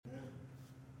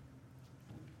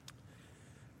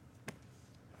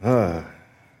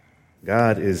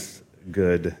God is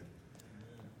good.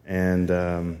 And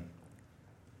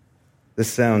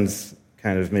this sounds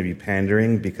kind of maybe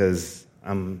pandering because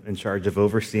I'm in charge of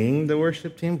overseeing the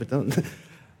worship team, but doesn't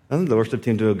the worship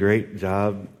team do a great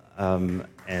job?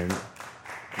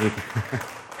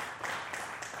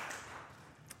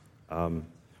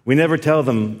 We never tell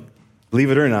them,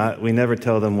 believe it or not, we never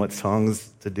tell them what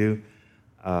songs to do.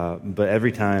 But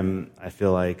every time I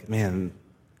feel like, man,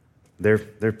 they're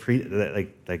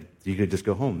like you could just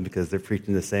go home because they're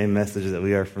preaching the same message that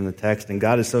we are from the text, and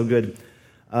God is so good.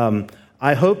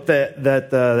 I hope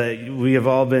that we have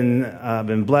all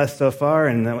been blessed so far,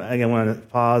 and again, I want to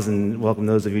pause and welcome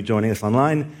those of you joining us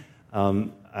online.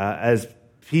 As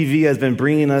PV has been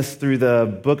bringing us through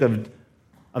the book of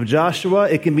Joshua,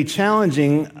 it can be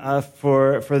challenging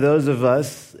for those of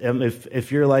us.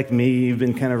 If you're like me, you've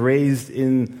been kind of raised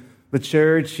in the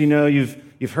church. You know,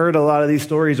 you've heard a lot of these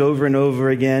stories over and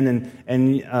over again,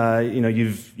 and you know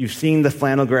you've seen the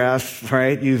flannel graph,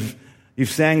 right? You've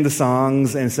sang the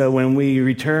songs, and so when we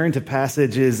return to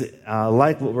passages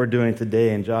like what we're doing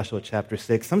today in Joshua chapter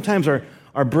 6, sometimes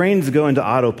our brains go into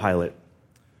autopilot,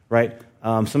 right?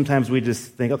 Sometimes we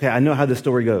just think, okay, I know how the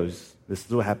story goes. This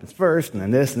is what happens first, and then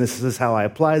this, and this is how I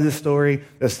apply this story.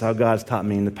 This is how God's taught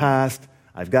me in the past.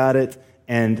 I've got it.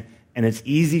 And it's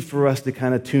easy for us to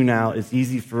kind of tune out. It's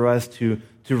easy for us to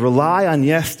rely on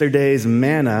yesterday's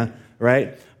manna,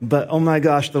 right? But, oh my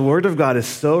gosh, the Word of God is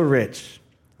so rich,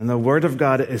 and the Word of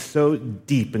God is so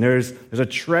deep, and there's a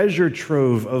treasure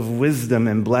trove of wisdom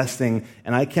and blessing,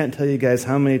 and I can't tell you guys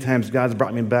how many times God's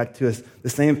brought me back to the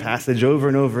same passage over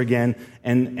and over again,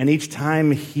 and each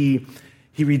time He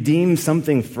redeems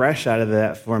something fresh out of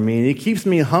that for me, and He keeps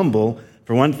me humble.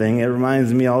 For one thing, it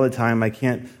reminds me all the time I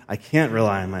can't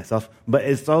rely on myself, but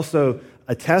it's also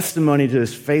a testimony to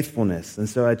His faithfulness. And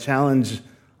so I challenge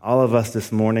all of us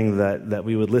this morning that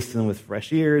we would listen with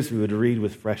fresh ears, we would read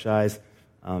with fresh eyes.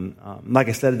 Like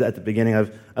I said at the beginning,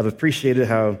 I've appreciated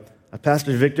how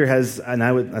Pastor Victor has, and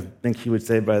I think he would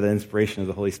say by the inspiration of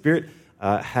the Holy Spirit,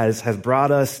 has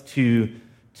brought us to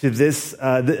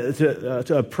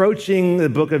approaching the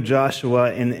book of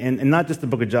Joshua, and not just the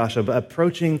book of Joshua, but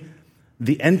approaching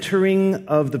the entering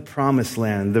of the promised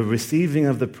land, the receiving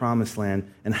of the promised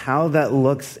land, and how that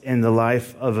looks in the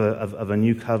life of a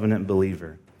new covenant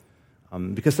believer.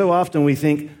 Because so often we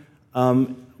think,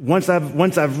 once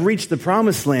I've reached the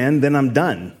promised land, then I'm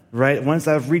done, right? Once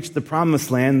I've reached the promised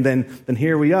land, then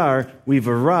here we are, we've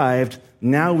arrived.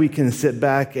 Now we can sit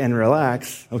back and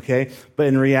relax, okay? But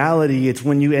in reality, it's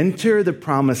when you enter the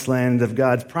promised land of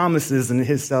God's promises and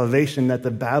His salvation that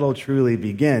the battle truly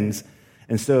begins.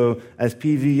 And so, as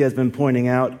PV has been pointing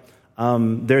out,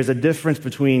 there's a difference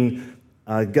between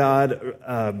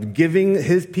God giving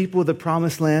His people the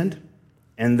promised land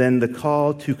and then the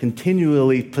call to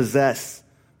continually possess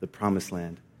the promised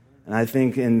land. And I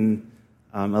think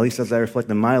at least as I reflect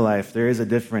in my life, there is a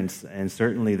difference, and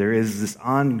certainly there is this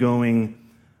ongoing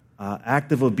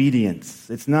act of obedience.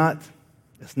 It's not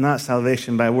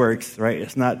salvation by works, right?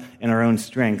 It's not in our own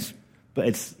strengths, but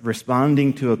it's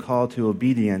responding to a call to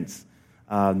obedience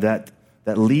that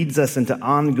leads us into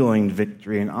ongoing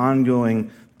victory and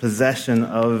ongoing possession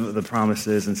of the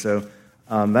promises. And so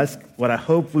that's what I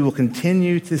hope we will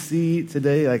continue to see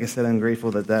today. Like I said, I'm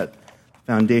grateful that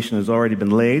foundation has already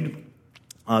been laid.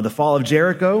 The fall of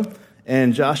Jericho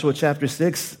and Joshua chapter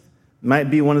 6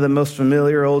 might be one of the most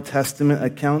familiar Old Testament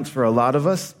accounts for a lot of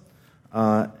us.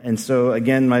 And so,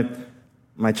 again,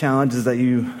 my challenge is that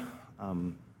you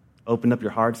open up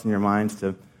your hearts and your minds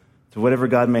to whatever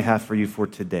God may have for you for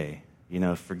today. You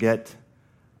know,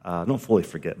 don't fully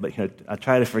forget, but I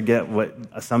try to forget what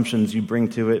assumptions you bring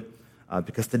to it.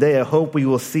 Because today I hope we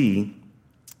will see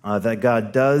that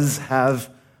God does have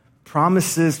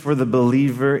promises for the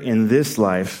believer in this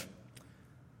life.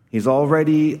 He's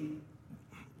already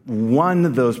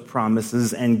won those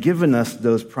promises and given us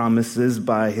those promises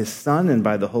by His Son and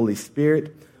by the Holy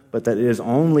Spirit, but that it is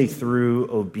only through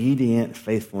obedient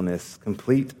faithfulness,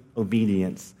 complete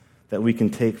obedience, that we can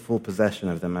take full possession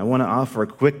of them. I want to offer a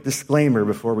quick disclaimer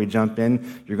before we jump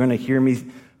in. You're going to hear me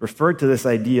refer to this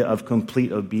idea of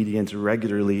complete obedience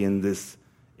regularly in this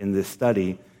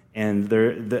study. And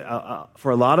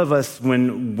for a lot of us,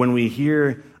 when we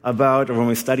hear about or when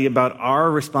we study about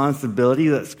our responsibility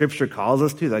that Scripture calls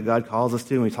us to, that God calls us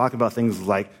to, and we talk about things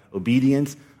like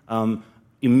obedience,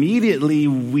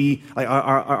 immediately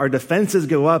our defenses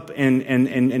go up,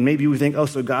 and maybe we think, oh,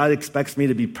 so God expects me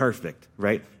to be perfect,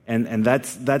 right? And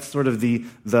that's sort of the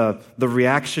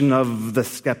reaction of the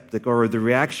skeptic, or the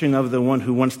reaction of the one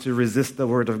who wants to resist the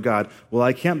word of God. Well,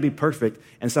 I can't be perfect.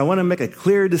 And so I want to make a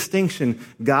clear distinction.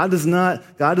 God does not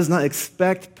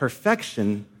expect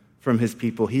perfection from his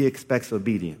people. He expects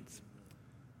obedience.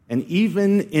 And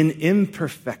even in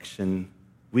imperfection,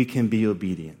 we can be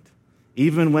obedient.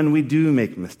 Even when we do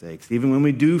make mistakes, even when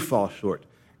we do fall short,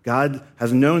 God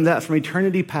has known that from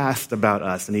eternity past about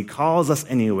us, and he calls us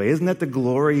anyway. Isn't that the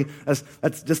glory?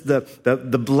 That's just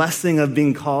the blessing of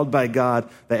being called by God,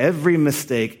 that every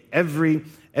mistake, every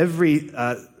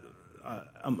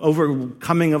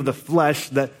overcoming of the flesh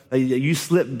that you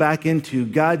slip back into,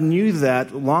 God knew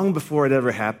that long before it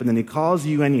ever happened, and he calls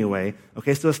you anyway.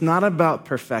 Okay, so it's not about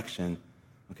perfection.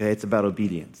 Okay, it's about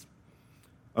obedience.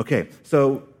 Okay,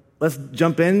 so let's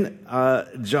jump in.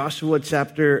 Joshua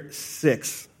chapter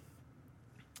 6.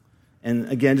 And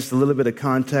again, just a little bit of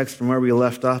context from where we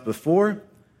left off before.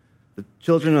 The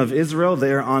children of Israel,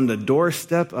 they are on the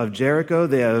doorstep of Jericho.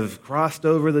 They have crossed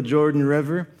over the Jordan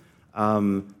River,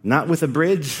 not with a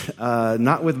bridge,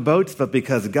 not with boats, but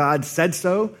because God said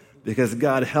so, because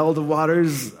God held the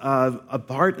waters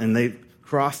apart, and they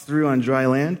crossed through on dry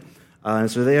land.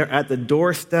 And so they are at the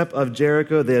doorstep of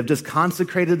Jericho. They have just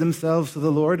consecrated themselves to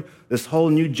the Lord. This whole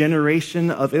new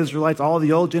generation of Israelites, all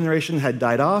the old generation had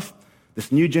died off. This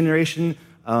new generation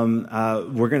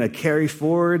were going to carry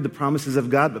forward the promises of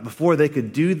God. But before they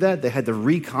could do that, they had to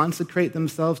reconsecrate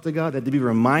themselves to God. They had to be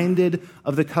reminded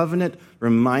of the covenant,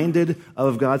 reminded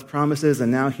of God's promises. And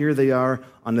now here they are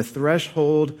on the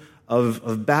threshold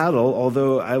of battle,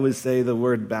 although I would say the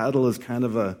word battle is kind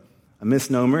of a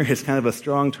misnomer. It's kind of a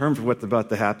strong term for what's about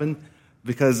to happen,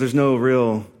 because there's no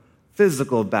real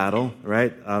physical battle,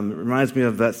 right? It reminds me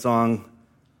of that song.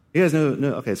 You guys know?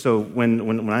 No, okay, so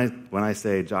when I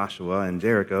say Joshua and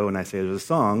Jericho, and I say there's a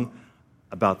song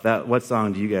about that, what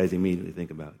song do you guys immediately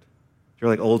think about? If you're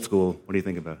like old school, what do you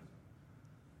think about?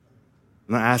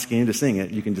 I'm not asking you to sing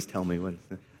it. You can just tell me what.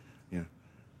 It's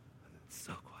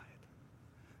so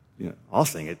quiet. I'll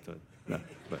sing it, but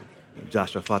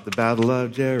Joshua fought the battle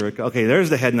of Jericho. Okay, there's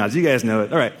the head nods. You guys know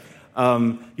it. All right.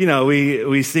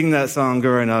 We sing that song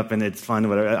growing up, and it's fun.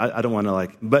 Whatever. I don't want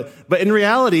to but in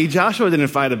reality, Joshua didn't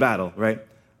fight a battle, right?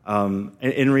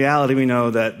 In reality, we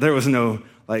know that there was no,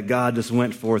 God just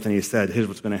went forth and he said, here's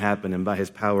what's going to happen, and by his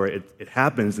power, it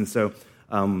happens. And so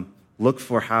look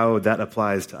for how that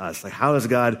applies to us. How does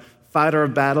God fight our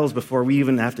battles before we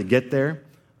even have to get there?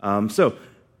 So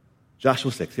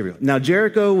Joshua 6, here we go. Now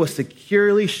Jericho was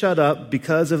securely shut up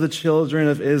because of the children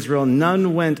of Israel.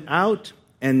 None went out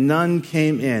and none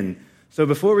came in. So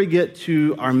before we get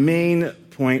to our main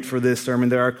point for this sermon,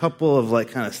 there are a couple of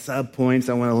kind of sub-points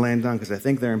I want to land on because I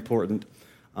think they're important.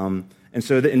 And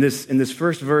so in this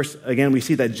first verse, again, we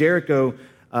see that Jericho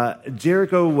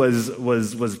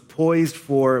was poised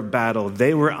for battle.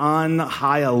 They were on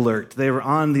high alert. They were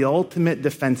on the ultimate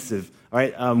defensive. All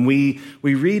right, we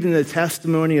read in the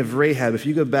testimony of Rahab, if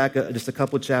you go back just a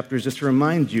couple chapters, just to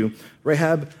remind you,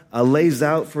 Rahab lays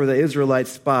out for the Israelite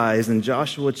spies in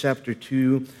Joshua chapter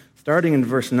 2, starting in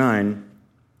verse 9,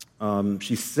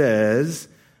 she says,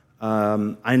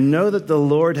 I know that the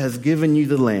Lord has given you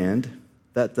the land,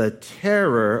 that the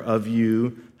terror of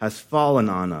you has fallen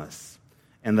on us,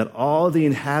 and that all the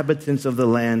inhabitants of the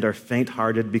land are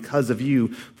faint-hearted because of you.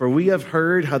 For we have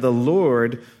heard how the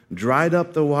Lord dried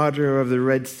up the water of the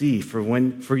Red Sea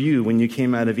for you when you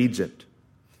came out of Egypt,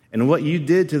 and what you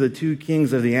did to the two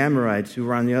kings of the Amorites who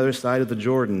were on the other side of the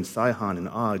Jordan, Sihon and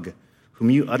Og, whom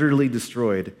you utterly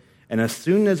destroyed. And as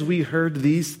soon as we heard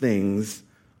these things,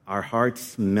 our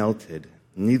hearts melted.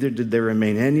 Neither did there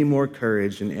remain any more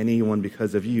courage in anyone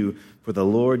because of you, for the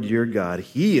Lord your God,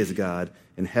 he is God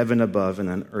in heaven above and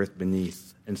on earth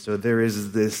beneath. And so there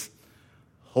is this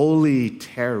holy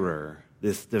terror,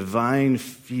 this divine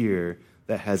fear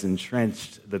that has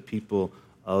entrenched the people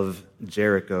of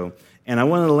Jericho. And I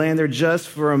want to land there just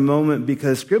for a moment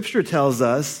because Scripture tells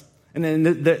us, and then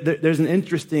there's an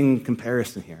interesting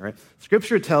comparison here, right?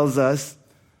 Scripture tells us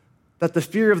that the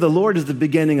fear of the Lord is the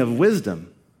beginning of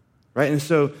wisdom, right? And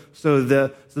so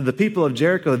the people of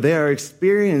Jericho, they are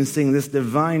experiencing this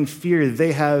divine fear.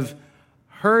 They have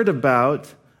heard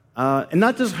about, and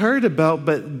not just heard about,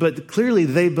 but clearly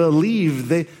they believe,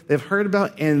 they've heard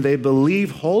about and they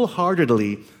believe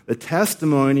wholeheartedly the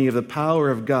testimony of the power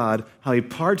of God, how he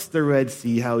parts the Red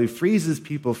Sea, how he frees his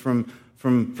people from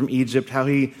Egypt, how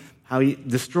he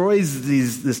destroys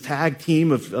this tag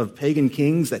team of pagan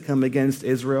kings that come against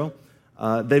Israel.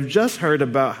 They've just heard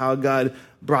about how God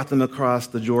brought them across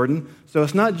the Jordan. So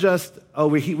it's not just,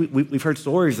 we've heard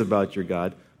stories about your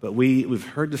God, but we've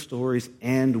heard the stories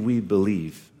and we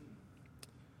believe.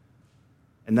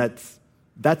 And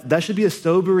that should be a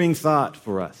sobering thought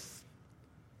for us,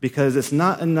 because it's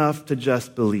not enough to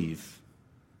just believe.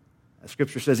 As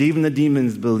Scripture says, even the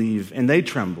demons believe and they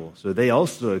tremble, so they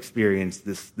also experience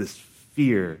this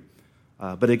fear.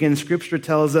 But again, Scripture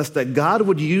tells us that God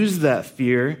would use that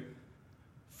fear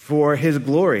for His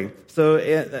glory. So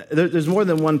there's more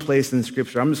than one place in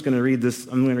Scripture. I'm just going to read this.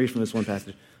 I'm going to read from this one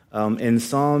passage. In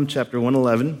Psalm chapter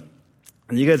 111,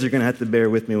 and you guys are going to have to bear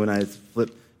with me when I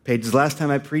flip pages. Last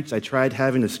time I preached, I tried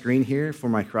having a screen here for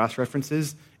my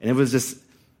cross-references, and it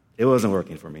wasn't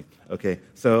working for me. Okay,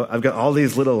 so I've got all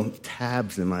these little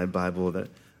tabs in my Bible that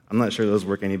I'm not sure those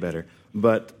work any better,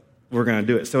 but we're going to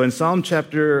do it. So in Psalm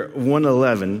chapter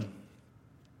 111,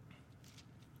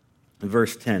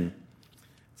 verse 10, it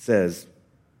says,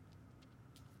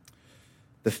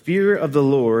 "The fear of the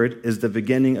Lord is the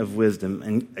beginning of wisdom,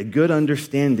 and a good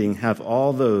understanding have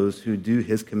all those who do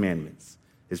His commandments.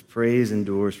 His praise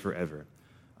endures forever."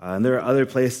 And there are other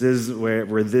places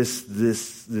where this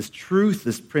truth,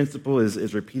 this principle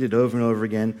is repeated over and over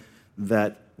again,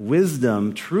 that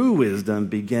wisdom, true wisdom,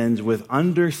 begins with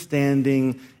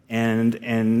understanding and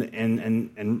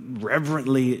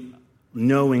reverently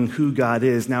knowing who God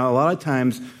is. Now, a lot of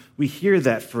times we hear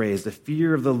that phrase, the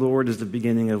fear of the Lord is the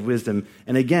beginning of wisdom.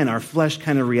 And again, our flesh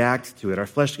kind of reacts to it. Our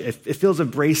flesh, it feels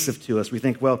abrasive to us. We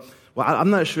think, well, I'm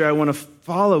not sure I want to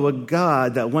follow a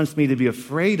God that wants me to be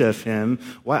afraid of Him.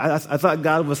 I thought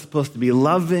God was supposed to be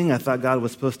loving. I thought God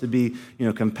was supposed to be,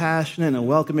 compassionate and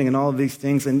welcoming and all of these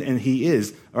things, and He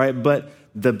is. All right, but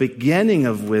the beginning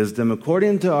of wisdom,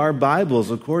 according to our Bibles,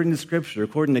 according to Scripture,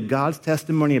 according to God's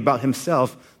testimony about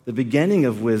Himself, the beginning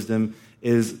of wisdom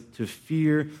is to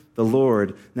fear the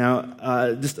Lord. Now,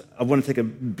 I want to take a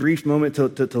brief moment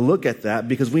to look at that,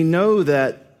 because we know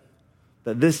that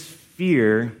this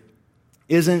fear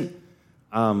isn't,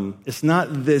 it's not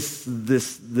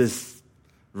this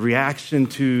reaction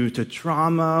to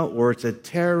trauma or to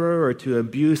terror or to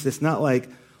abuse. It's not like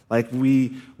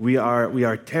we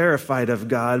are terrified of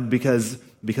God because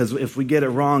if we get it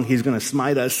wrong, He's going to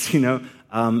smite us.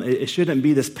 It shouldn't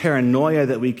be this paranoia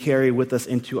that we carry with us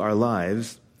into our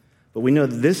lives. But we know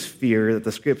that this fear that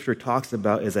the Scripture talks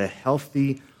about is a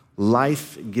healthy,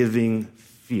 life-giving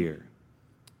fear.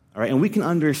 All right, and we can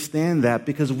understand that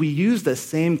because we use the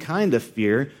same kind of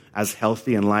fear as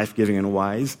healthy and life-giving and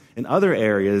wise in other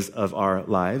areas of our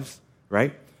lives,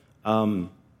 right?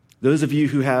 Those of you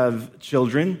who have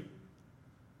children,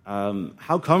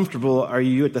 how comfortable are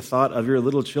you at the thought of your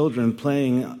little children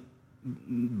playing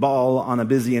ball on a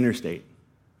busy interstate?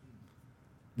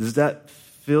 Does that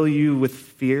fill you with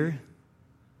fear?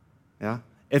 Yeah?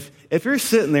 If you're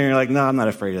sitting there and you're like, no, I'm not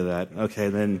afraid of that, okay,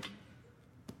 then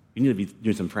you need to be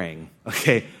doing some praying,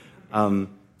 okay?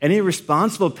 Any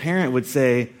responsible parent would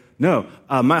say, no,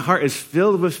 my heart is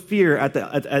filled with fear at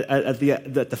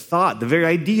the thought, the very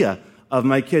idea of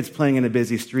my kids playing in a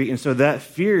busy street. And so that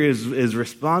fear is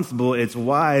responsible, it's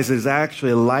wise, is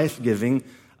actually life-giving.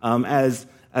 As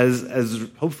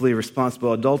hopefully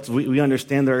responsible adults, we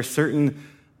understand there are certain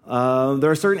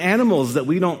animals that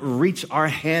we don't reach our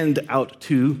hand out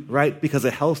to, right? Because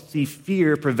a healthy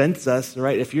fear prevents us,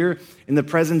 right? If you're in the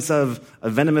presence of a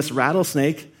venomous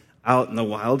rattlesnake out in the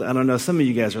wild, I don't know, some of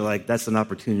you guys are like, that's an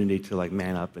opportunity to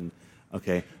man up, and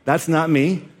okay, that's not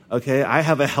me, okay? I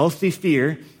have a healthy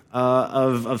fear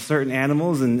of certain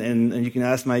animals, and you can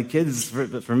ask my kids.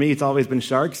 For me, it's always been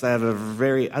sharks. I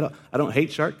don't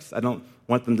hate sharks. I don't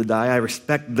want them to die. I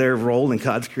respect their role in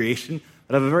God's creation.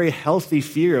 But I have a very healthy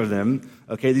fear of them.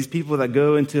 Okay, these people that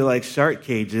go into shark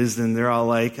cages and they're all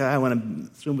like, I want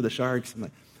to swim with the sharks. I'm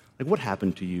like, what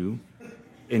happened to you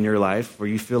in your life where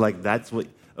you feel like that's what?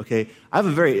 Okay, I have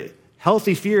a very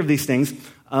healthy fear of these things.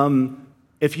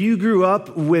 If you grew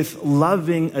up with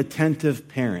loving, attentive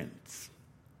parents,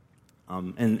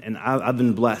 and I've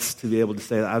been blessed to be able to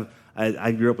say that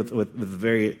I grew up with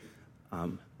very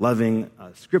loving,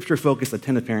 Scripture-focused,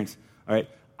 attentive parents. All right.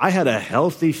 I had a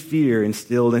healthy fear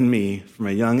instilled in me from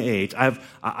a young age.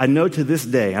 I know to this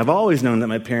day, I've always known that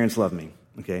my parents love me.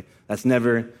 Okay, that's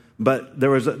never. But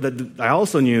I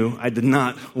also knew I did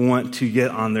not want to get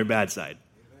on their bad side.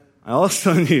 I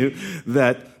also knew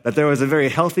that there was a very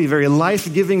healthy, very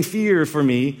life-giving fear for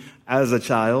me as a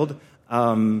child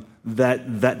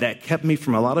that kept me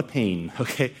from a lot of pain.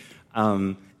 Okay,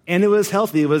 and it was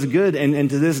healthy, it was good, and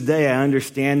to this day I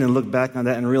understand and look back on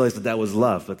that and realize that was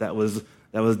love, that was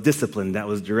discipline, that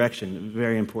was direction,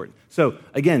 very important. So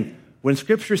again, when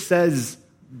Scripture says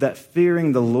that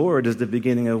fearing the Lord is the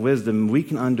beginning of wisdom, we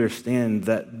can understand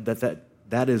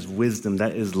that is wisdom,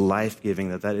 that is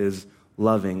life-giving, that is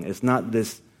loving. It's not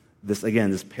this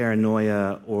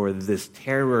paranoia or this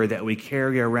terror that we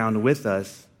carry around with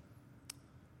us.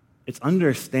 It's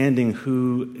understanding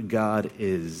who God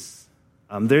is.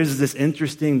 There's this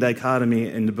interesting dichotomy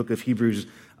in the book of Hebrews.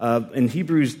 In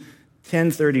Hebrews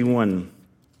 10:31,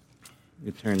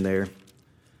 you turn there.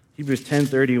 Hebrews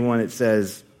 10:31, it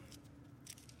says,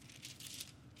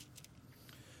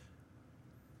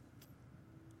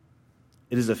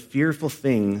 "It is a fearful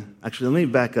thing." Actually, let me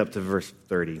back up to verse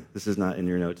 30. This is not in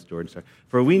your notes, Jordan. Sorry.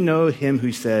 "For we know him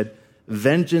who said,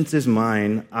 'Vengeance is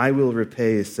mine, I will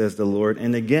repay,' says the Lord.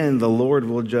 And again, the Lord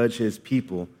will judge his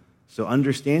people." So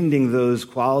understanding those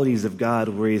qualities of God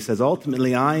where he says,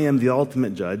 ultimately, I am the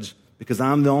ultimate judge because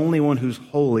I'm the only one who's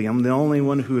holy. I'm the only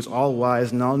one who is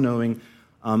all-wise and all-knowing.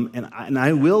 And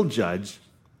I will judge.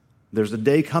 There's a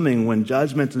day coming when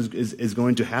judgment is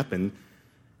going to happen.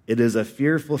 It is a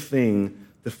fearful thing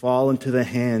to fall into the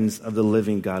hands of the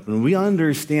living God. When we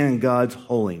understand God's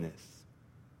holiness,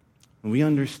 when we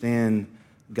understand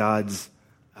God's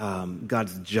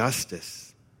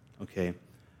justice, okay,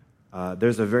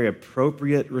 there's a very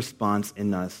appropriate response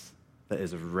in us that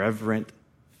is reverent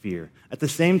fear. At the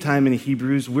same time, in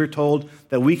Hebrews, we're told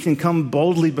that we can come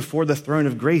boldly before the throne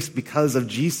of grace because of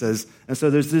Jesus. And so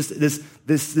there's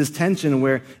this tension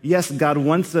where, yes, God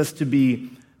wants us to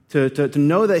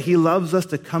know that he loves us,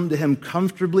 to come to him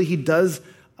comfortably. He does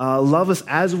love us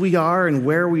as we are and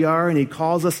where we are, and he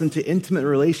calls us into intimate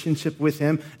relationship with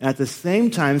him. And at the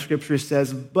same time, Scripture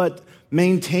says, but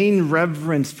maintain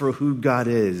reverence for who God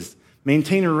is.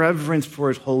 Maintain a reverence for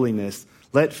his holiness.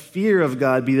 Let fear of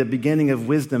God be the beginning of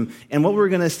wisdom. And what we're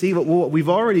going to see, what we've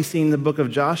already seen in the book of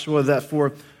Joshua, that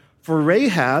for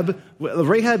Rahab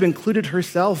included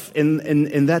herself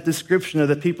in that description of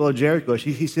the people of Jericho.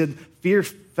 He said, fear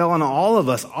fell on all of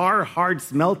us. Our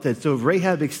hearts melted. So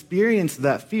Rahab experienced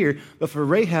that fear. But for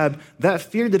Rahab, that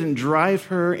fear didn't drive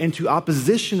her into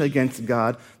opposition against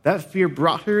God. That fear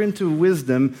brought her into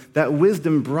wisdom. That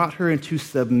wisdom brought her into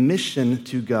submission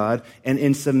to God. And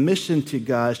in submission to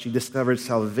God, she discovered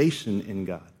salvation in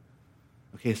God.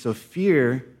 Okay, so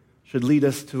fear should lead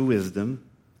us to wisdom.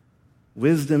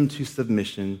 Wisdom to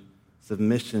submission.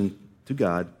 Submission to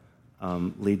God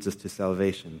leads us to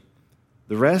salvation.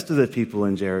 The rest of the people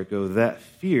in Jericho, that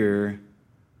fear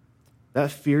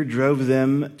drove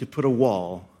them to put a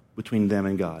wall between them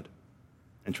and God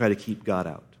and try to keep God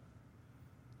out.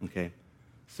 Okay?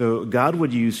 So God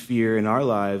would use fear in our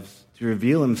lives to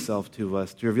reveal himself to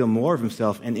us, to reveal more of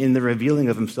himself, and in the revealing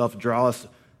of himself, draw us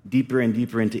deeper and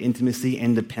deeper into intimacy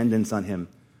and dependence on him.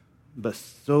 But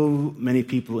so many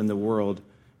people in the world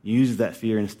use that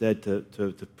fear instead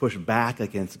to push back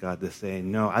against God, to say,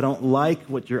 no, I don't like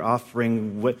what you're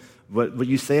offering, what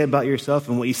you say about yourself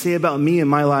and what you say about me in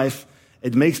my life.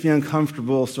 It makes me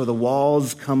uncomfortable, so the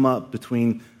walls come up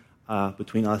between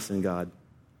us and God.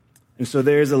 And so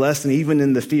there's a lesson even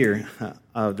in the fear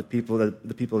of the people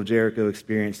of Jericho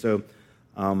experienced. So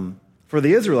for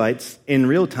the Israelites, in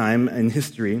real time in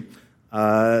history,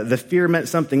 the fear meant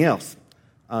something else.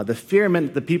 The fear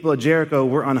meant the people of Jericho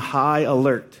were on high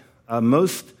alert.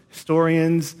 Most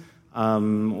historians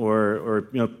or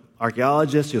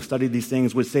archaeologists who have studied these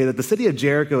things would say that the city of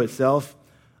Jericho itself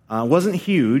wasn't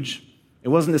huge. It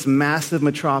wasn't this massive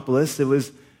metropolis. It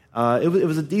was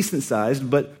a decent sized,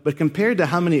 but compared to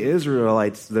how many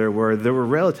Israelites there were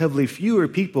relatively fewer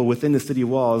people within the city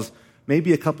walls.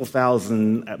 Maybe a couple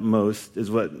thousand at most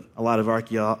is what a lot of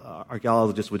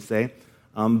archaeologists would say.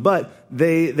 But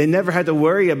they never had to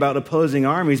worry about opposing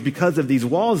armies because of these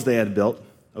walls they had built,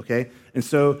 okay? And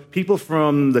so people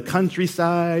from the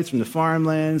countrysides, from the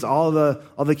farmlands, all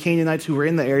the Canaanites who were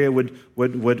in the area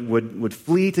would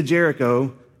flee to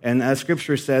Jericho, and as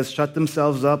Scripture says, shut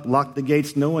themselves up, lock the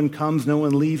gates, no one comes, no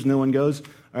one leaves, no one goes,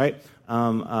 all right?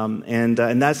 And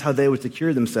that's how they would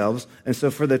secure themselves. And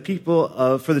so for the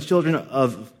children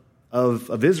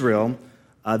of Israel,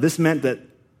 this meant that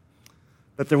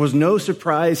there was no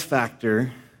surprise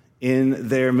factor in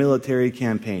their military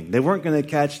campaign. They weren't going to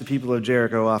catch the people of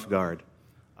Jericho off guard.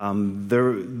 They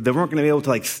weren't going to be able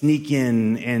to sneak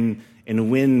in and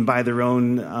win by their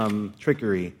own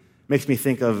trickery. Makes me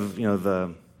think of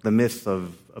the myths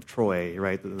of Troy,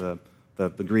 right? The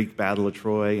Greek battle of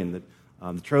Troy, and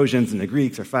the Trojans and the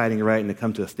Greeks are fighting, right? And they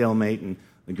come to a stalemate, and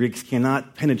the Greeks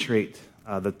cannot penetrate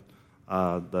the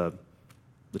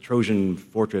Trojan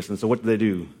fortress. And so what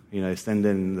do? They send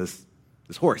in this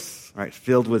horse, right,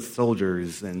 filled with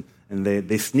soldiers, and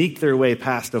they sneak their way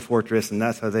past the fortress, and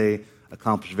that's how they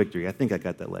accomplish victory. I think I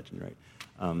got that legend right.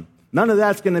 None of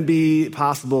that's going to be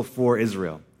possible for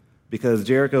Israel because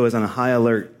Jericho is on a high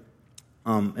alert.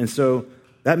 And so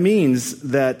that means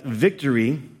that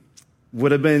victory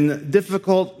would have been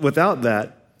difficult without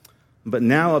that. But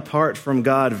now, apart from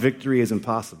God, victory is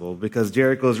impossible because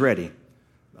Jericho is ready.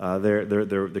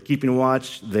 They're keeping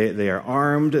watch. They are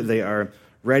armed. They are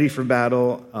ready for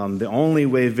battle. The only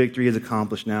way victory is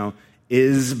accomplished now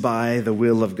is by the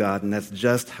will of God, and that's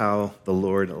just how the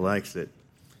Lord likes it.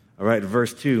 All right,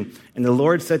 verse 2. And the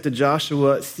Lord said to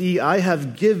Joshua, "See, I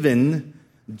have given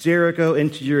Jericho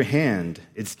into your hand,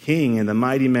 its king and the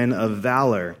mighty men of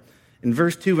valor." In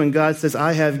verse 2, when God says,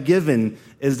 "I have given,"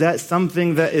 is that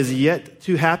something that is yet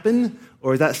to happen,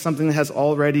 or is that something that has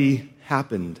already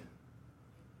happened?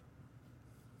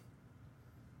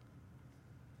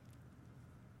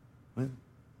 What?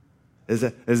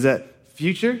 Is that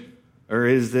future, or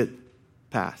is it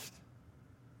past?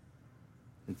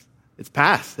 It's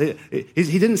past. He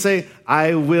didn't say,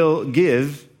 "I will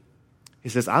give." He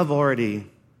says,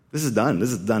 this is done.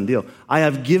 This is a done deal. I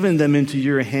have given them into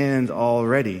your hand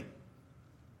already.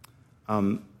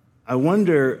 I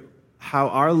wonder how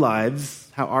our lives,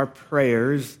 how our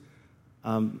prayers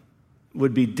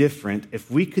would be different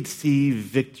if we could see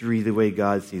victory the way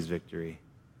God sees victory.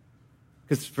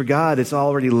 Because for God, it's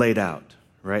already laid out,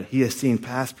 right? He has seen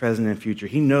past, present, and future.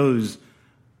 He knows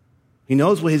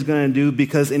what he's going to do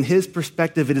because in his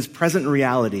perspective, it is present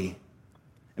reality.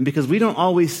 And because we don't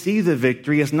always see the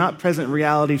victory, it's not present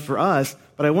reality for us.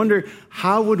 But I wonder,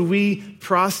 how would we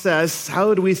process, how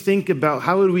would we think about,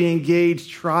 how would we engage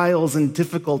trials and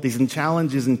difficulties and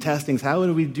challenges and testings? How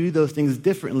would we do those things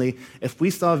differently if we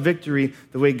saw victory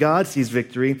the way God sees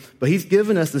victory? But he's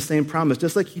given us the same promise.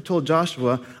 Just like he told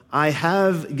Joshua, "I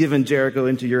have given Jericho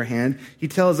into your hand." He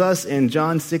tells us in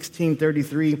John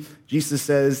 16:33, Jesus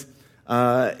says,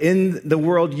 "In the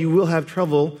world you will have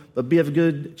trouble, but be of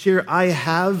good cheer. I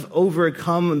have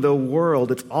overcome the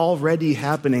world." It's already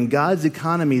happening. God's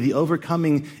economy, the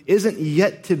overcoming, isn't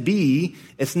yet to be.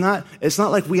 It's not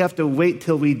like we have to wait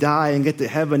till we die and get to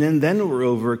heaven, and then we're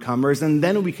overcomers, and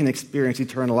then we can experience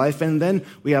eternal life, and then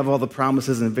we have all the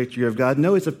promises and victory of God.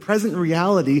 No, it's a present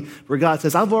reality where God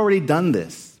says, "I've already done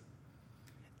this."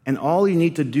 And all you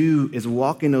need to do is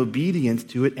walk in obedience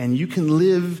to it, and you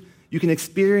can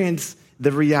experience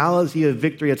the reality of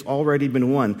victory that's already been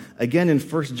won. Again, in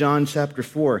 1 John chapter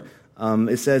 4,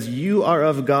 it says, "You are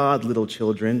of God, little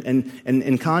children." And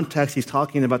in context, he's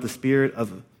talking about the spirit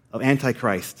of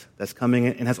Antichrist that's coming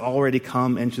in and has already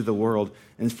come into the world.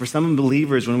 And for some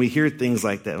believers, when we hear things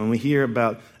like that, when we hear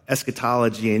about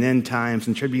eschatology and end times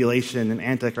and tribulation and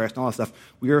Antichrist and all that stuff,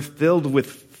 we are filled with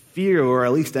fear or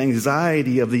at least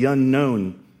anxiety of the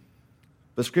unknown.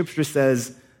 But Scripture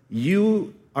says,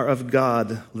 "You are of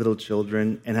God, little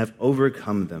children, and have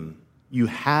overcome them." You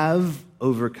have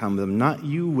overcome them, not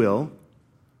you will.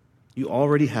 You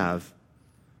already have.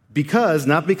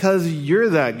 Not because you're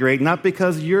that great, not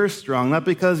because you're strong, not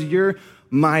because you're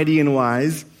mighty and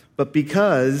wise, but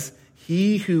because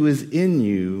he who is in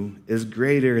you is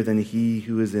greater than he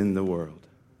who is in the world.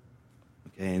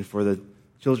 Okay, and for the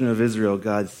children of Israel,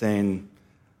 God's saying,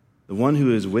 the one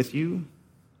who is with you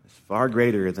is far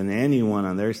greater than anyone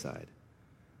on their side.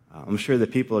 I'm sure the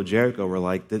people of Jericho were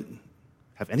like,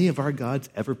 have any of our gods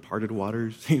ever parted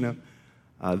waters?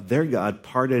 Their God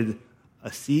parted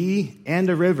a sea and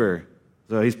a river.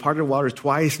 So he's parted waters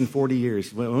twice in 40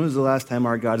 years. When was the last time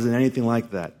our God did anything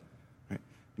like that? Right?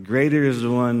 Greater is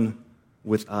the one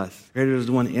with us. Greater is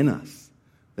the one in us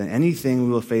than anything we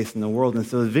will face in the world. And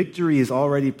so the victory is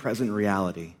already present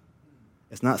reality.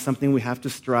 It's not something we have to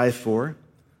strive for.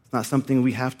 It's not something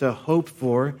we have to hope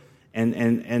for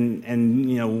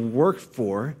and work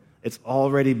for. It's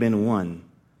already been won.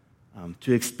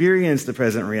 To experience the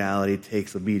present reality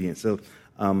takes obedience. So,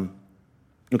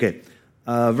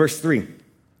 verse 3.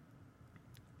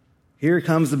 Here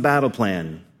comes the battle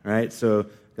plan, right? So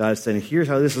God's saying, here's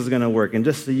how this is going to work. And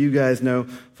just so you guys know,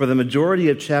 for the majority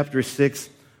of chapter 6,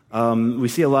 we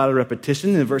see a lot of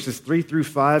repetition. In verses 3 through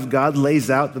 5, God lays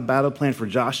out the battle plan for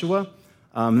Joshua.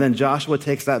 Then Joshua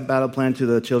takes that battle plan to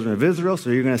the children of Israel,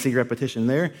 so you're going to see repetition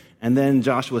there. And then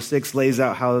Joshua 6 lays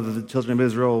out how the children of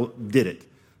Israel did it.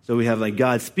 So we have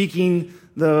God speaking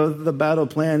the battle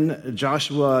plan,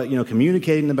 Joshua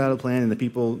communicating the battle plan, and the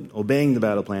people obeying the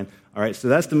battle plan. All right, so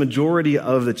that's the majority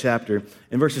of the chapter.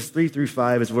 In verses 3 through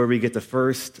 5 is where we get the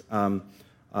first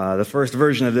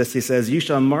version of this. He says, "You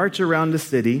shall march around the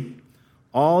city,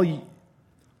 all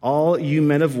you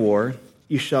men of war.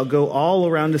 You shall go all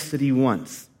around the city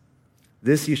once.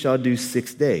 This you shall do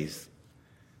 6 days.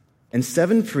 And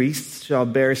 7 priests shall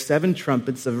bear 7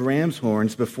 trumpets of ram's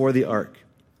horns before the ark.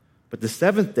 But the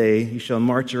seventh day you shall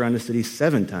march around the city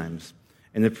 7 times,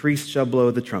 and the priests shall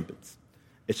blow the trumpets.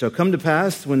 It shall come to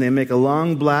pass when they make a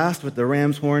long blast with the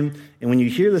ram's horn, and when you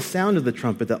hear the sound of the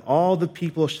trumpet, that all the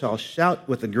people shall shout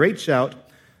with a great shout.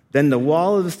 Then the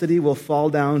wall of the city will fall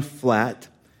down flat,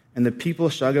 and the people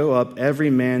shall go up, every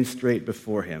man straight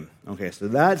before him. Okay, so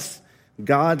that's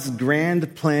God's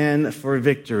grand plan for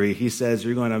victory. He says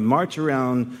you're going to march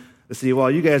around the city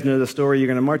wall. You guys know the story. You're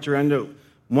going to march around it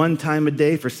 1 time a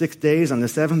day for 6 days. On the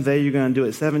 7th day, you're going to do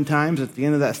it 7 times. At the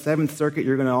end of that 7th circuit,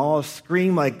 you're going to all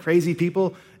scream like crazy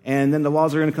people, and then the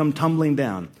walls are going to come tumbling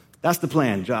down. That's the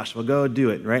plan, Joshua. Go do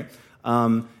it, right?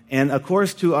 And of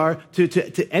course,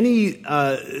 to any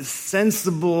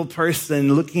sensible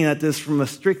person looking at this from a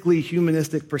strictly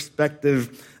humanistic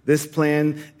perspective, this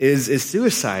plan is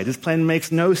suicide. This plan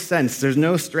makes no sense. There's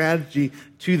no strategy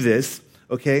to this,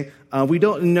 okay? We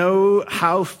don't know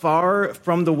how far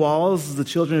from the walls the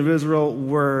children of Israel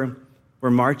were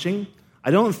marching.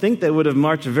 I don't think they would have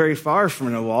marched very far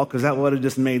from the wall because that would have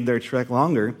just made their trek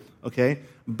longer, okay?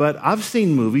 But I've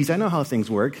seen movies. I know how things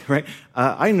work, right?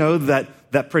 I know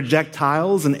that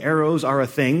projectiles and arrows are a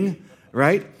thing,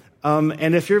 right?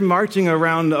 And if you're marching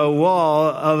around a wall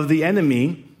of the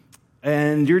enemy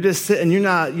and you're just sitting, you're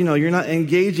not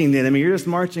engaging the enemy, you're just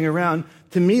marching around,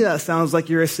 to me that sounds like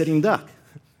you're a sitting duck.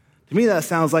 To me that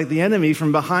sounds like the enemy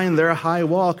from behind their high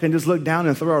wall can just look down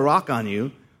and throw a rock on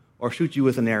you or shoot you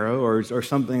with an arrow or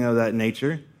something of that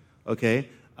nature, okay?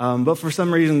 But for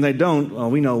some reason they don't. Well,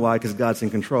 we know why, because God's in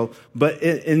control. But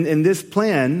in this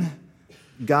plan,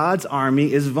 God's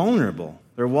army is vulnerable.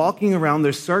 They're walking around,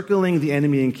 they're circling the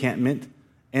enemy encampment,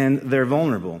 and they're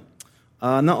vulnerable.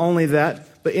 Not only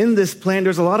that, but in this plan,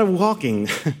 there's a lot of walking.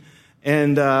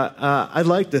 And I'd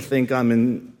like to think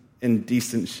I'm in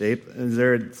decent shape.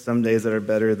 There are some days that are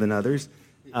better than others.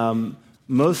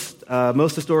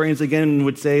 Most historians, again,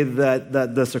 would say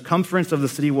that the circumference of the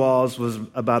city walls was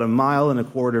about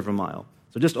 1.25 miles.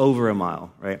 So just over a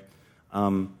mile, right?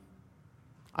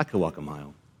 I could walk a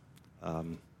mile.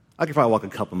 I could probably walk a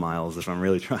couple miles if I'm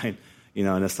really trying,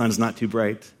 and the sun's not too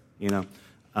bright,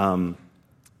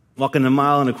 Walking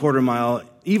 1.25 miles,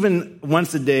 even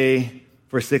once a day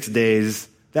for 6 days,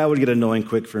 that would get annoying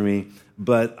quick for me.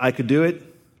 But I could do it,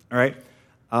 all right?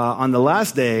 On the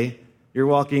last day, you're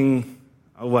walking,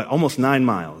 almost 9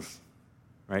 miles,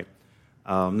 right?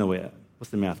 No, wait,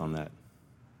 what's the math on that?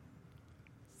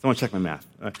 Someone check my math.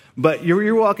 Right. But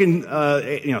you're walking,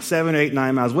 7, 8,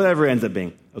 9 miles, whatever it ends up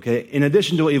being, okay, in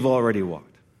addition to what you've already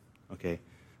walked, okay?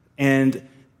 And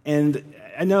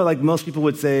I know, like most people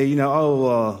would say,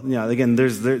 again,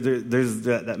 there's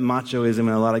that machoism in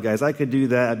a lot of guys. I could do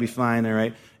that, I'd be fine, all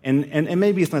right? And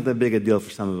maybe it's not that big a deal for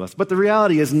some of us. But the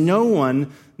reality is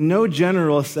no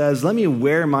general says, let me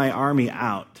wear my army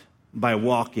out by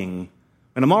walking.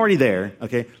 And I'm already there,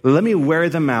 okay? Let me wear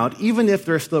them out, even if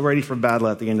they're still ready for battle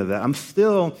at the end of that. I'm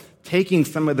still taking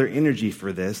some of their energy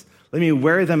for this. Let me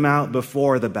wear them out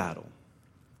before the battle.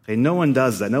 Okay, no one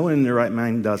does that. No one in their right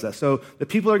mind does that. So the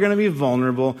people are going to be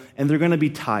vulnerable, and they're going to be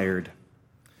tired.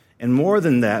 And more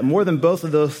than that, more than both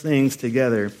of those things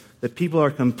together, the people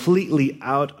are completely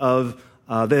out of,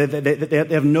 they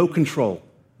have no control.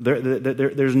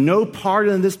 There's no part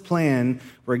in this plan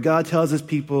where God tells his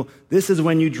people, this is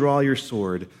when you draw your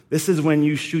sword. This is when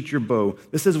you shoot your bow.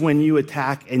 This is when you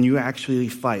attack and you actually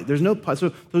fight. There's no part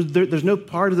of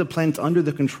the plan that's under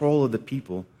the control of the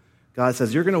people. God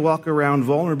says, you're going to walk around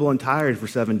vulnerable and tired for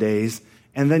 7 days,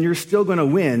 and then you're still going to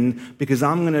win because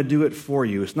I'm going to do it for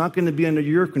you. It's not going to be under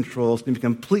your control. It's going to be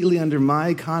completely under my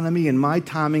economy and my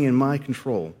timing and my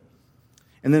control.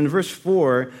 And then in verse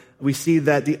 4, we see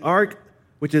that the ark,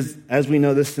 which is, as we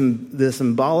know, the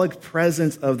symbolic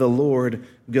presence of the Lord,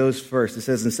 goes first. It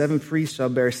says, and 7 priests shall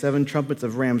bear 7 trumpets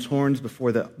of ram's horns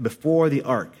before the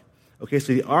ark. Okay,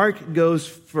 so the ark goes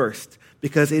first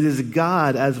because it is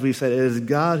God, as we said, it is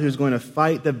God who's going to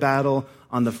fight the battle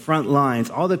on the front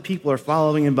lines. All the people are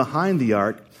following in behind the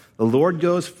ark. The Lord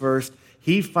goes first.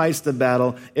 He fights the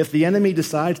battle. If the enemy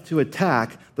decides to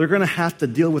attack, they're going to have to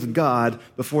deal with God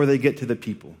before they get to the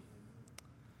people.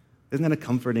 Isn't that a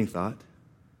comforting thought?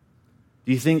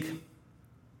 Do you think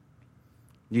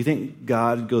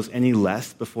God goes any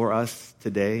less before us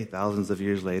today, thousands of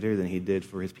years later, than he did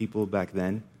for his people back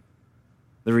then?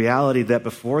 The reality that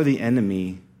before the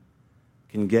enemy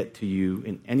can get to you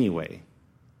in any way,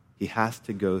 he has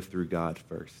to go through God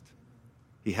first.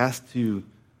 He has to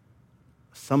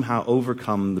somehow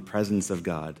overcome the presence of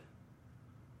God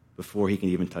before he can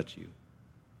even touch you.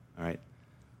 All right?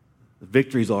 The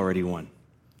victory's already won.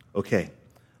 Okay.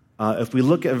 If we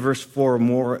look at verse 4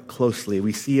 more closely,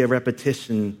 we see a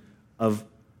repetition of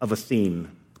a theme.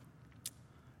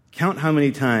 count how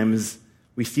many times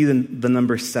we see the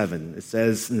number 7. It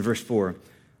says in verse 4,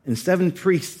 "And 7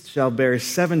 priests shall bear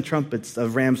 7 trumpets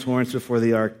of ram's horns before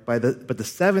the ark. But the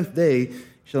 7th day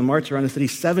shall march around the city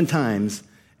 7 times,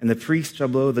 and the priest shall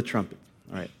blow the trumpet."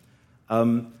 All right.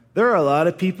 There are a lot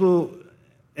of people,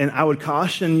 and I would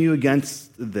caution you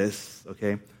against this,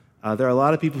 okay? There are a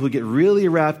lot of people who get really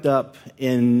wrapped up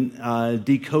in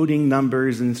decoding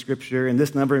numbers in Scripture, and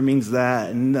this number means that,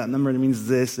 and that number means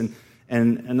this, and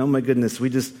oh my goodness,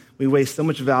 we waste so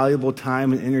much valuable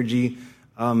time and energy,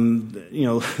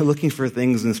 looking for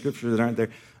things in Scripture that aren't there.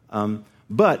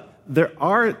 But there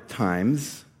are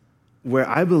times where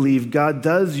I believe God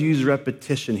does use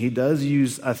repetition. He does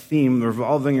use a theme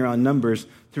revolving around numbers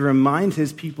to remind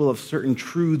his people of certain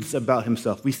truths about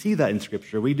himself. We see that in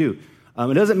Scripture. We do.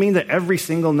 It doesn't mean that every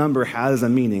single number has a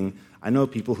meaning. I know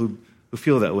people who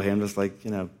feel that way. I'm just like,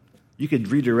 you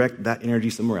could redirect that energy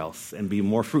somewhere else and be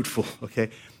more fruitful, okay?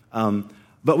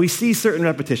 But we see certain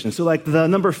repetitions. So like the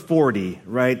number 40,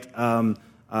 right?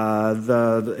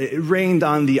 It rained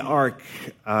on the ark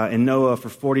in Noah for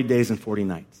 40 days and 40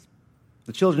 nights.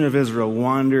 The children of Israel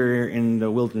wander in the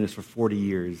wilderness for 40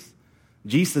 years.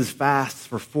 Jesus fasts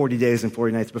for 40 days and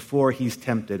 40 nights before he's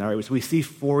tempted. All right, so we see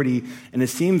 40, and it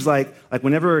seems like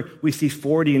whenever we see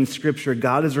 40 in Scripture,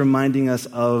 God is reminding us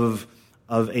of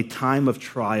a time of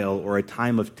trial or a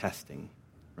time of testing,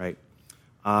 right?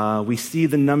 We see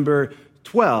the number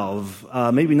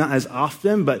 12, maybe not as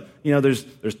often, but there's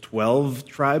 12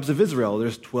 tribes of Israel.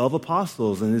 There's 12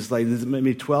 apostles, and it's like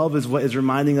maybe 12 is what is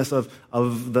reminding us of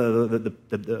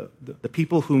the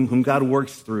people whom God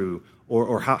works through,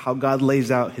 or how God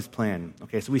lays out his plan.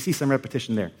 Okay, so we see some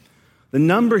repetition there. The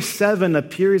number 7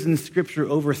 appears in Scripture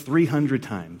over 300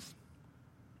 times.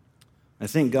 I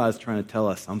think God's trying to tell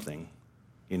us something,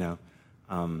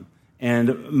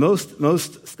 And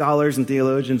most scholars and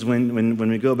theologians, when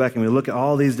we go back and we look at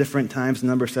all these different times the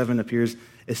number 7 appears,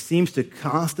 it seems to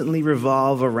constantly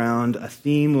revolve around a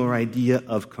theme or idea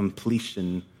of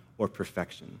completion or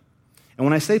perfection. And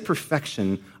when I say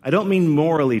perfection, I don't mean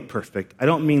morally perfect. I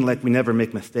don't mean like we never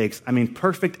make mistakes. I mean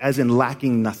perfect as in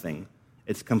lacking nothing.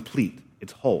 It's complete.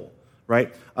 It's whole,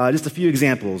 right? Just a few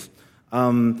examples. We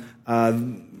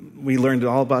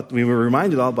were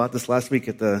reminded all about this last week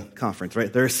at the conference,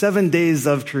 right? There are 7 days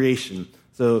of creation.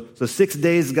 So 6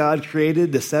 days God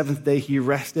created, the 7th day he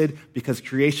rested because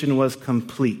creation was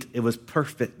complete. It was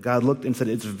perfect. God looked and said,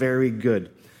 it's very good.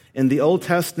 In the Old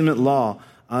Testament law,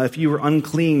 if you were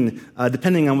unclean,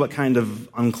 depending on what kind of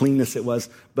uncleanness it was,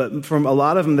 but from a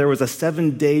lot of them, there was a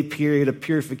 7-day period of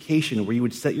purification where you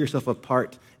would set yourself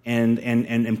apart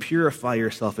and purify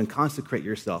yourself and consecrate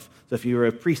yourself. So if you were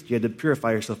a priest, you had to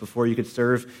purify yourself before you could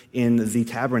serve in the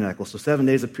tabernacle. So 7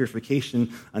 days of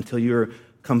purification until you're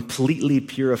completely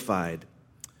purified.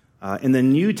 In the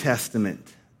New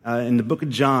Testament, in the book of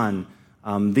John,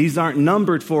 these aren't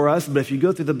numbered for us, but if you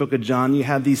go through the book of John, you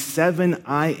have these 7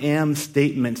 I am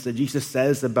statements that Jesus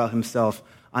says about himself.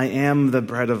 I am the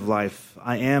bread of life.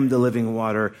 I am the living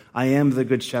water. I am the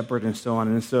good shepherd, and so on.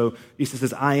 And so Jesus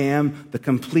says, I am the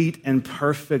complete and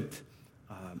perfect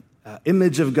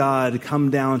image of God come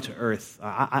down to earth.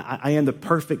 I am the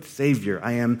perfect Savior.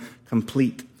 I am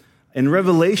complete. In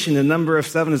Revelation, the number of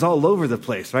 7 is all over the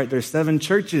place, right? There's 7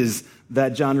 churches that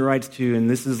John writes to, and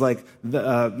this is like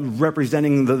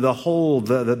representing the whole,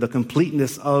 the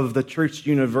completeness of the church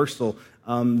universal.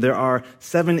 There are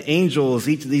 7 angels.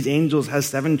 Each of these angels has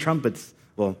 7 trumpets.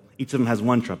 Well, each of them has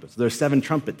 1 trumpet. So there's 7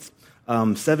 trumpets.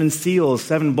 7 seals,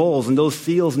 7 bowls, and those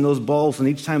seals and those bowls, and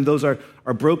each time those are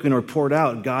broken or poured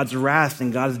out, God's wrath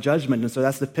and God's judgment. And so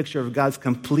that's the picture of God's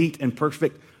complete and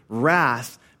perfect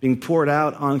wrath being poured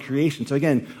out on creation. So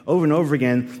again, over and over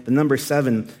again, the number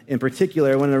 7 in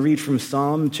particular, I want to read from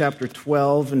Psalm chapter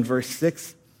 12 and verse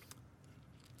 6.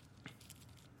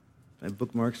 My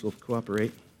bookmarks will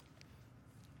cooperate.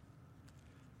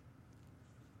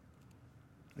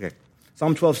 Okay.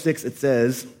 Psalm 12:6, it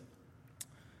says,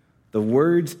 the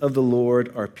words of the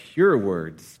Lord are pure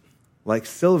words, like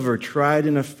silver tried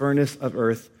in a furnace of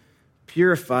earth,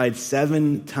 purified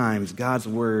 7 times. God's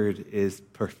word is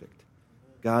perfect.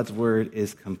 God's word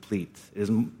is complete. It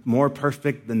is more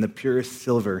perfect than the purest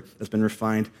silver that's been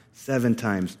refined 7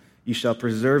 times. You shall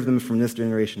preserve them from this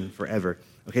generation forever.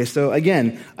 Okay, so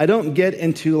again, I don't get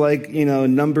into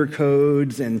number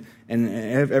codes and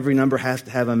every number has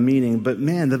to have a meaning, but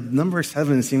man, the number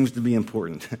 7 seems to be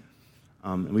important.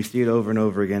 And we see it over and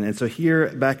over again. And so here,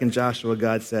 back in Joshua,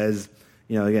 God says,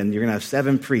 again, you're going to have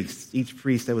 7 priests, each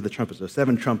priest with a trumpet, so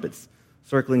 7 trumpets,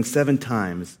 circling 7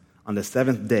 times on the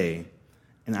 7th day.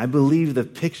 And I believe the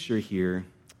picture here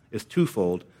is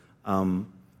twofold. Number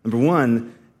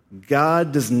one,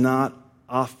 God does not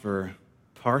offer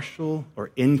partial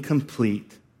or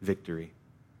incomplete victory.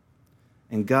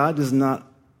 And God does not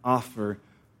offer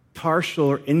partial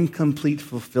or incomplete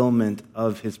fulfillment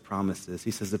of his promises.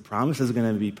 He says the promise is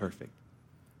going to be perfect.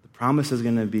 The promise is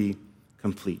going to be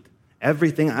complete.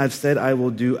 Everything I've said I will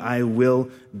do, I will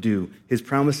do. His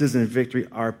promises and victory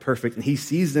are perfect, and he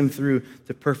sees them through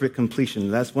to perfect completion.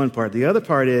 That's one part. The other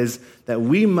part is that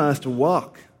we must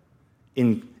walk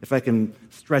in, if I can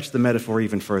stretch the metaphor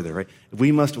even further, right?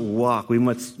 We must walk, we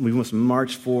must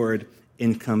march forward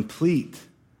in complete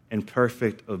and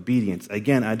perfect obedience.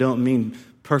 Again, I don't mean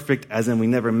perfect as in we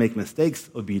never make mistakes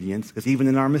obedience, because even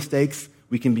in our mistakes,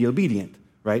 we can be obedient,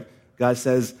 right? God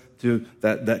says to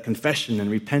that confession and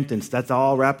repentance, that's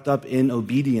all wrapped up in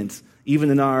obedience. Even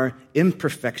in our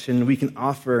imperfection, we can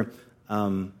offer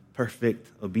perfect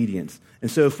obedience. And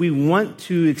so if we want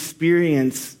to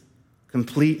experience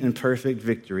complete and perfect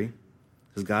victory,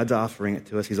 because God's offering it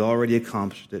to us, he's already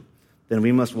accomplished it, then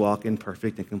we must walk in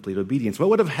perfect and complete obedience. What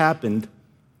would have happened,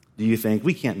 do you think?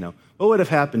 We can't know. What would have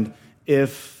happened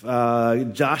if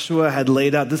Joshua had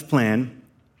laid out this plan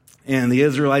and the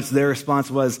Israelites, their response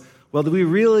was, well, do we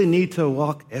really need to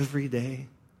walk every day?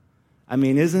 I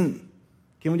mean,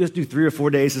 can we just do 3 or 4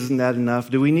 days? Isn't that enough?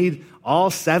 Do we need all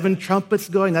 7 trumpets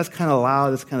going? That's kind of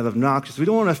loud. That's kind of obnoxious. We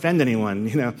don't want to offend anyone,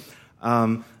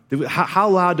 How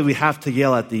loud do we have to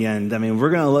yell at the end? I mean, we're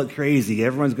going to look crazy.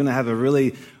 Everyone's going to have a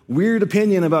really weird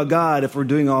opinion about God if we're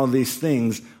doing all these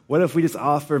things. What if we just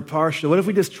offer partial? What if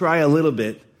we just try a little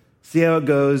bit, see how it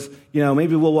goes?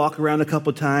 Maybe we'll walk around a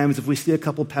couple times. If we see a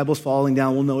couple pebbles falling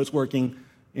down, we'll know it's working.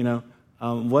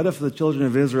 What if the children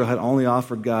of Israel had only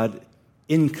offered God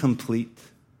incomplete,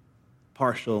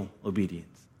 partial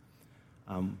obedience?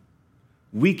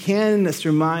 We can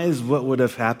surmise what would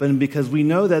have happened because we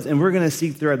know that, and we're going to see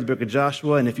throughout the book of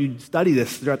Joshua, and if you study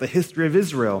this throughout the history of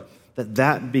Israel,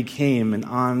 that became an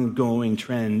ongoing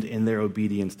trend in their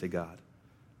obedience to God.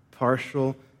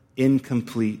 Partial,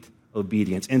 incomplete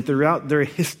obedience. And throughout their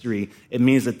history, it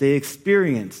means that they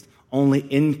experienced only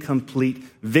incomplete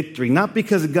victory. Not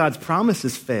because God's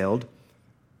promises failed.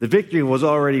 The victory was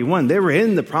already won. They were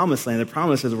in the promised land. The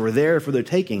promises were there for their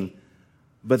taking.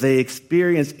 But they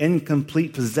experienced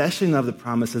incomplete possession of the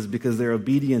promises because their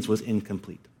obedience was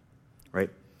incomplete.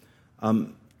 Right?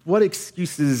 What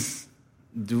excuses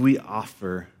do we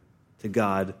offer to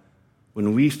God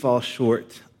when we fall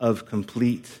short of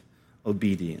complete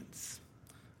obedience?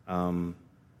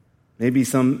 Maybe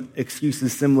some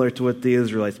excuses similar to what the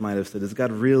Israelites might have said. Does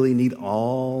God really need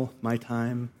all my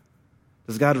time?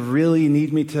 Does God really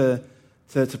need me to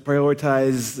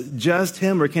prioritize just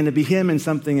him, or can it be him and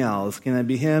something else? Can it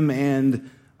be him and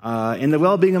the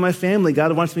well-being of my family?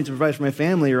 God wants me to provide for my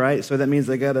family, right? So that means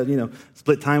I got to,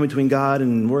 split time between God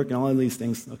and work and all of these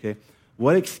things. Okay.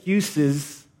 What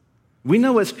excuses? We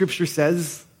know what Scripture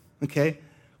says, okay?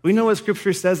 We know what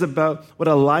Scripture says about what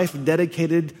a life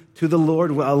dedicated to the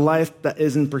Lord, what a life that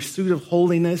is in pursuit of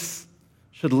holiness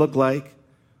should look like.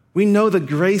 We know the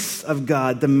grace of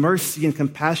God, the mercy and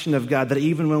compassion of God, that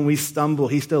even when we stumble,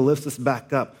 he still lifts us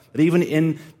back up. That even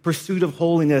in pursuit of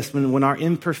holiness, when our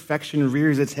imperfection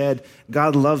rears its head,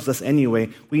 God loves us anyway.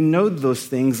 We know those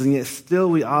things, and yet still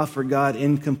we offer God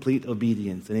incomplete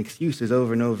obedience and excuses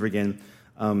over and over again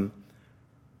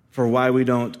for why we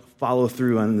don't follow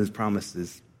through on his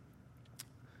promises.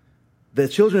 The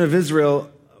children of Israel,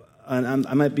 and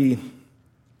I might be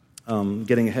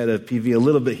getting ahead of PV a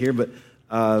little bit here, but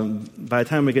by the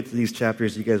time we get to these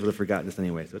chapters, you guys would have forgotten this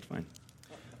anyway, so it's fine.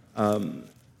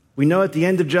 We know at the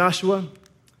end of Joshua,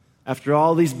 after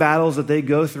all these battles that they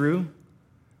go through,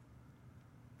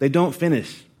 they don't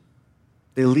finish.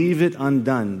 They leave it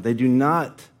undone. They do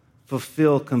not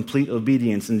fulfill complete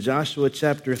obedience. In Joshua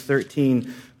chapter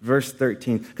 13, verse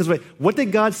 13. Because wait, what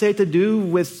did God say to do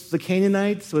with the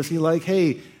Canaanites? Was he like,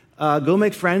 hey, go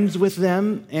make friends with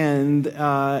them, and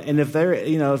if they're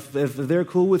if they're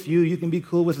cool with you, you can be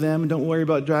cool with them. Don't worry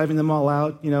about driving them all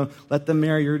out. Let them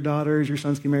marry your daughters. Your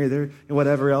sons can marry their and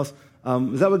whatever else.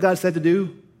 Is that what God said to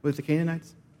do with the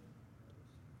Canaanites?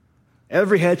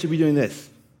 Every head should be doing this.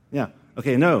 Yeah.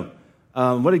 Okay. No.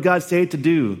 What did God say to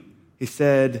do? He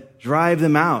said, drive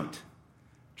them out.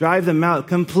 Drive them out,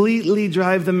 completely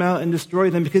drive them out and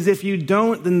destroy them. Because if you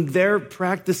don't, then their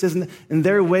practices and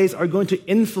their ways are going to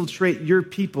infiltrate your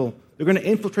people. They're going to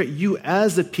infiltrate you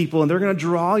as a people, and they're going to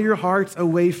draw your hearts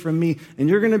away from me. And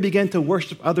you're going to begin to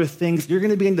worship other things. You're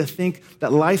going to begin to think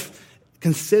that life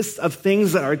consists of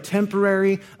things that are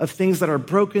temporary, of things that are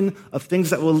broken, of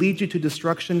things that will lead you to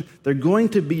destruction. They're going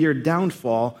to be your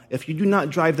downfall if you do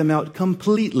not drive them out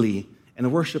completely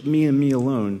and worship me and me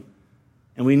alone.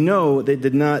 And we know they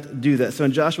did not do that. So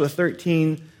in Joshua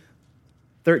 13,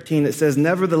 it says,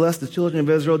 "Nevertheless, the children of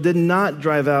Israel did not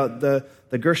drive out the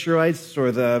Gershurites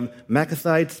or the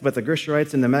Maccathites, but the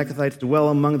Gershurites and the Maccathites dwell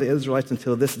among the Israelites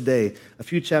until this day." A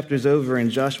few chapters over in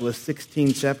Joshua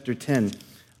 16, chapter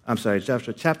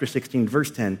 16,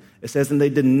 verse 10, it says, "And they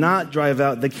did not drive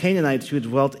out the Canaanites who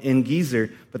dwelt in Gezer,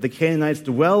 but the Canaanites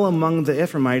dwell among the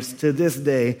Ephraimites to this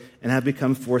day and have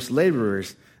become forced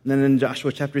laborers." And then in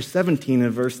Joshua chapter 17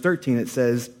 and verse 13, it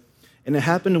says, "And it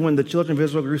happened when the children of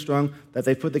Israel grew strong that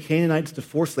they put the Canaanites to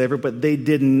forced labor, but they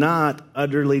did not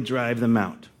utterly drive them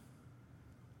out."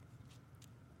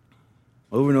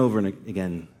 Over and over and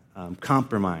again,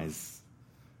 compromise,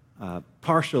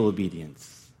 partial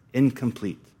obedience,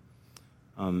 incomplete.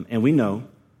 And we know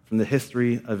from the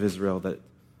history of Israel that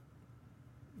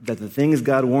the things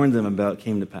God warned them about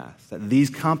came to pass, that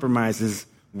these compromises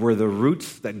were the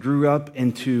roots that grew up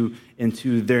into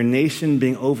their nation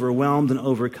being overwhelmed and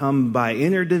overcome by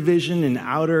inner division and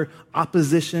outer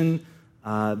opposition.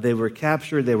 They were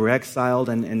captured, they were exiled,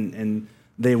 and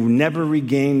they never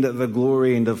regained the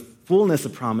glory and the fullness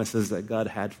of promises that God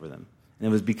had for them. And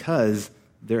it was because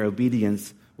their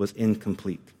obedience was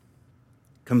incomplete.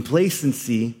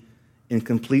 Complacency in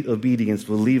complete obedience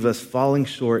will leave us falling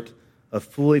short of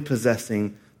fully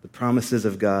possessing the promises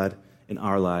of God in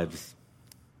our lives.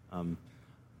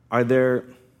 Are there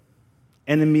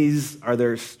enemies? Are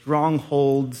there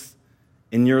strongholds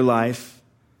in your life?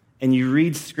 And you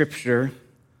read Scripture,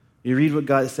 you read what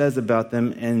God says about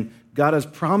them, and God has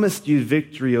promised you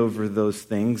victory over those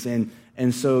things.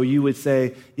 And so you would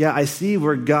say, yeah, I see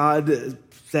where God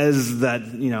says that,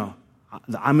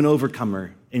 I'm an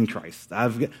overcomer in Christ. I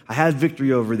have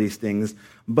victory over these things,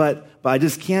 but I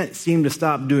just can't seem to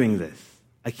stop doing this.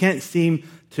 I can't seem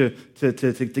to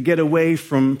get away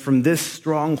from this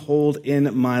stronghold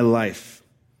in my life.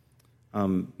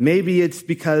 Maybe it's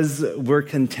because we're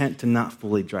content to not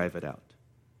fully drive it out.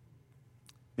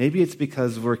 Maybe it's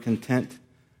because we're content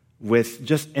with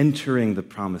just entering the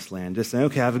promised land, just saying,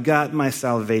 okay, I've got my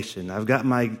salvation, I've got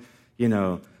my,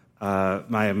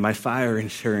 my fire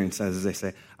insurance, as they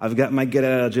say. I've got my get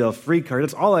out of jail free card.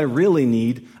 That's all I really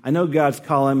need. I know God's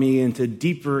calling me into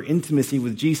deeper intimacy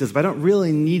with Jesus, but I don't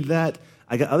really need that.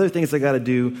 I got other things I got to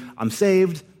do. I'm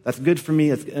saved. That's good for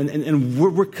me. And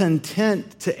we're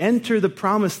content to enter the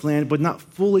promised land, but not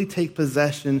fully take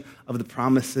possession of the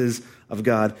promises of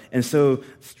God. And so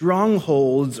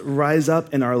strongholds rise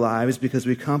up in our lives because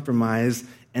we compromise,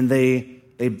 and they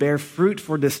bear fruit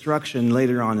for destruction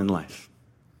later on in life.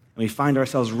 And we find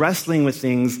ourselves wrestling with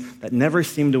things that never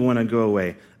seem to want to go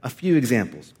away. A few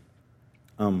examples.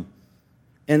 And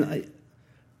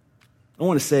I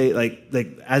want to say,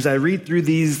 like as I read through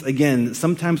these, again,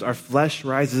 sometimes our flesh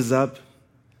rises up,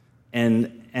 and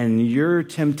your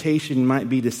temptation might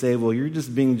be to say, well, you're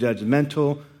just being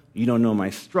judgmental. You don't know my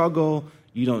struggle.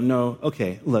 You don't know.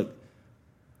 Okay, look,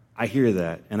 I hear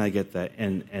that, and I get that,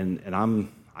 and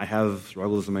I have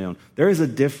struggles of my own. There is a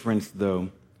difference, though,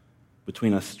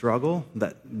 between a struggle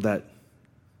that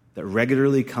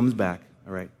regularly comes back,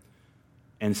 all right,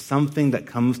 and something that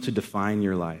comes to define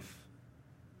your life.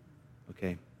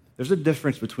 Okay, there's a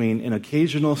difference between an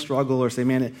occasional struggle, or say,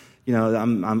 man,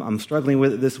 I'm struggling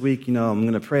with it this week. I'm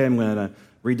going to pray. I'm going to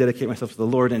rededicate myself to the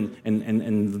Lord, and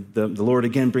the Lord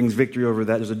again brings victory over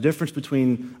that. There's a difference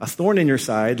between a thorn in your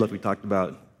side, like we talked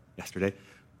about yesterday,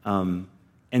 and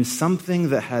something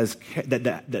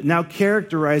that now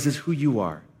characterizes who you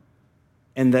are,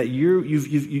 and that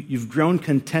you've grown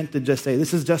content to just say,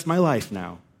 this is just my life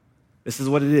now. This is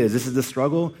what it is. This is the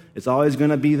struggle. It's always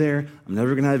going to be there. I'm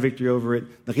never going to have victory over it.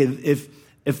 Okay,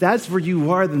 if that's where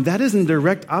you are, then that is in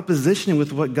direct opposition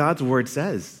with what God's word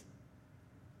says.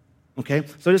 Okay,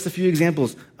 so just a few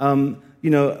examples.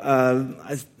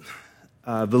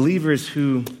 Believers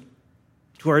who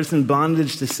are just in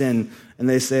bondage to sin, and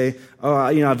they say, oh,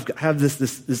 I have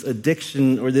this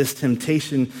addiction or this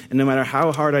temptation, and no matter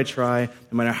how hard I try,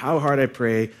 no matter how hard I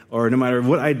pray, or no matter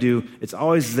what I do, it's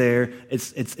always there.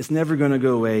 It's never going to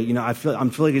go away. I'm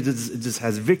feeling like it just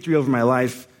has victory over my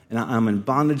life, and I'm in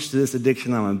bondage to this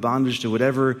addiction. I'm in bondage to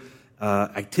whatever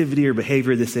activity or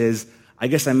behavior this is. I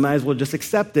guess I might as well just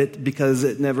accept it because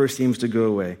it never seems to go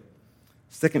away.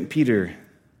 2 Peter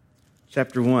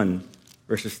chapter 1,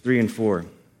 verses 3 and 4.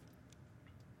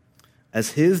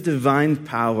 As his divine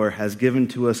power has given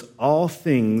to us all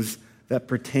things that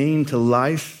pertain to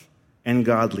life and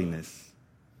godliness.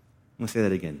 I'm going to say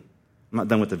that again. I'm not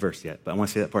done with the verse yet, but I want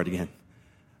to say that part again.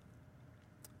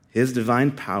 His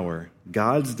divine power,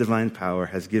 God's divine power,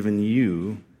 has given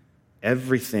you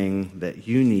everything that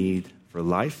you need for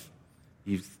life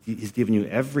He's given you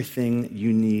everything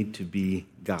you need to be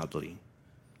godly.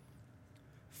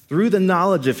 Through the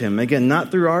knowledge of him, again,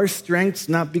 not through our strengths,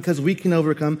 not because we can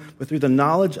overcome, but through the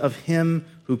knowledge of him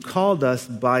who called us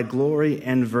by glory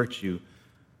and virtue,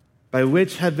 by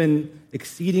which have been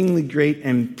exceedingly great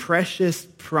and precious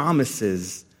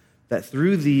promises, that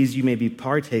through these you may be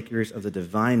partakers of the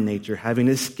divine nature, having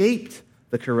escaped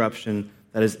the corruption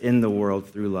that is in the world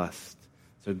through lust.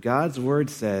 So God's word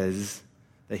says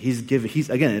that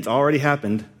again, it's already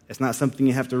happened. It's not something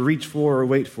you have to reach for or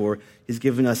wait for. He's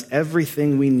given us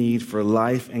everything we need for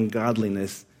life and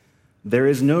godliness. There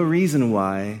is no reason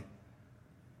why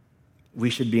we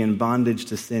should be in bondage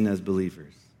to sin as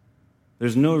believers.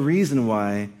 There's no reason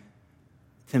why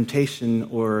temptation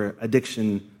or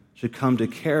addiction should come to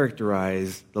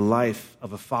characterize the life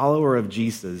of a follower of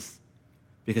Jesus,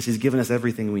 because he's given us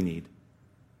everything we need.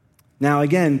 Now,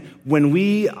 again, when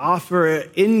we offer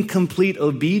incomplete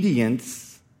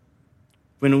obedience,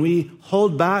 when we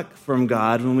hold back from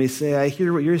God, when we say, I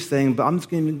hear what you're saying, but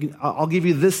I'll give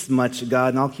you this much, God,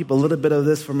 and I'll keep a little bit of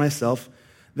this for myself,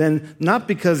 then not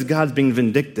because God's being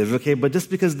vindictive, okay, but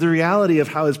just because the reality of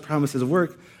how his promises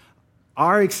work,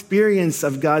 our experience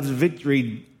of God's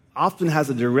victory often has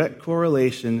a direct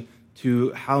correlation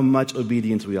to how much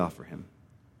obedience we offer him.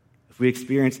 If we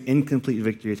experience incomplete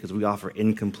victory, it's because we offer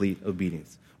incomplete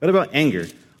obedience. What about anger?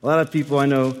 A lot of people I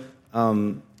know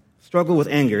struggle with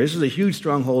anger. This is a huge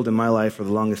stronghold in my life for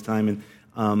the longest time.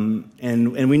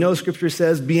 And we know Scripture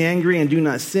says, be angry and do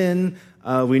not sin.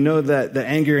 We know that the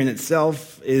anger in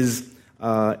itself is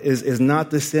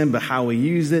not the sin, but how we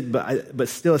use it. But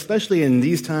still, especially in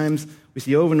these times, we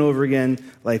see over and over again,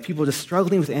 like people just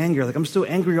struggling with anger. Like, I'm so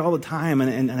angry all the time,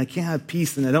 and I can't have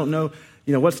peace, and I don't know,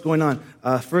 what's going on.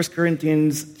 1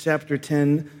 Corinthians chapter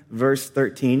 10, verse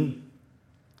 13.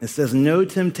 It says, no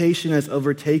temptation has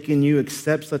overtaken you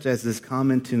except such as is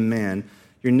common to man.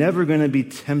 You're never going to be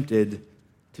tempted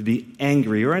to be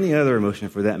angry, or any other emotion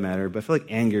for that matter, but I feel like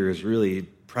anger is really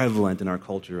prevalent in our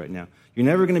culture right now. You're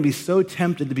never going to be so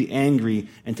tempted to be angry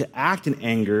and to act in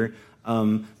anger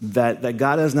that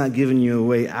God has not given you a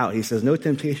way out. He says, no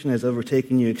temptation has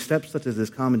overtaken you except such as is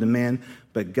common to man,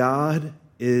 but God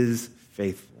is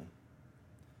faithful.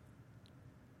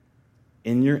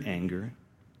 In your anger,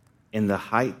 in the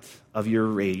height of your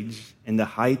rage, in the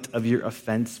height of your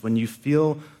offense, when you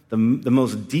feel the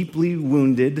most deeply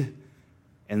wounded,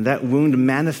 and that wound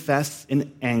manifests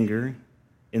in anger,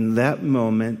 in that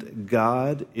moment,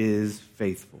 God is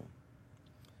faithful.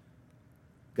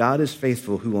 God is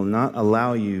faithful, who will not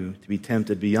allow you to be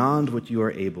tempted beyond what you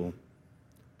are able,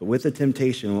 but with the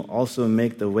temptation will also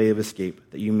make the way of escape,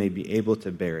 that you may be able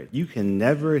to bear it. You can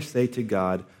never say to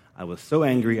God, I was so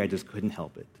angry, I just couldn't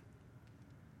help it.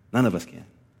 None of us can.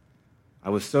 I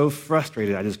was so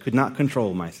frustrated, I just could not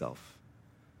control myself.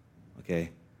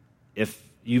 Okay? If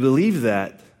you believe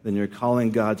that, then you're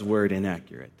calling God's word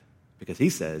inaccurate, because he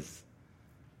says,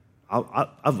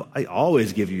 I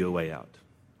always give you a way out.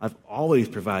 I've always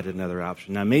provided another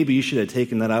option. Now, maybe you should have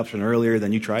taken that option earlier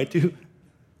than you tried to,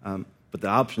 but the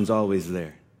option's always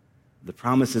there. The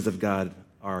promises of God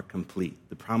are complete.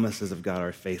 The promises of God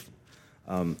are faithful.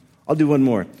 I'll do one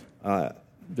more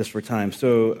just for time.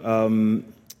 So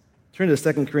turn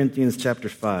to 2 Corinthians chapter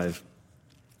 5.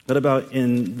 What about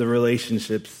in the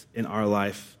relationships in our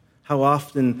life? How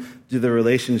often do the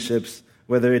relationships,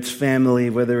 whether it's family,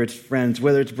 whether it's friends,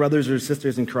 whether it's brothers or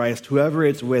sisters in Christ, whoever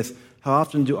it's with, how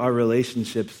often do our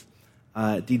relationships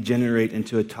degenerate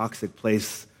into a toxic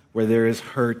place where there is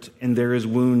hurt and there is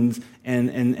wounds,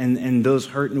 and those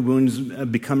hurt and wounds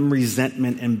become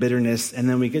resentment and bitterness, and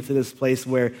then we get to this place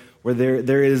where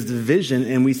there is division,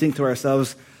 and we think to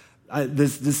ourselves,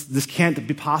 this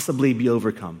can't possibly be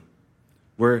overcome.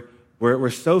 We're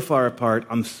so far apart,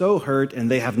 I'm so hurt, and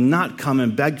they have not come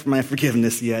and begged for my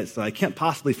forgiveness yet, so I can't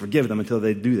possibly forgive them until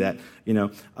they do that,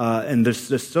 And there's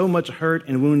just so much hurt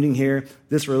and wounding here.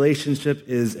 This relationship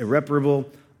is irreparable.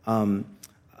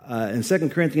 In 2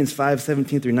 Corinthians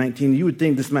 5:17-19, you would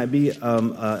think this might be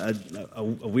a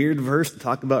weird verse to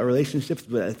talk about relationships,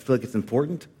 but I feel like it's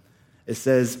important. It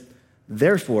says,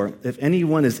 therefore, if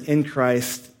anyone is in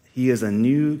Christ, he is a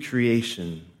new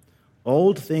creation.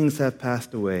 Old things have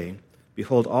passed away.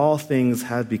 Behold, all things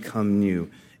have become new.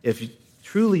 If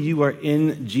truly you are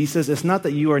in Jesus, it's not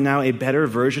that you are now a better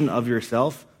version of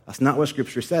yourself. That's not what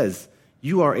Scripture says.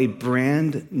 You are a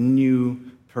brand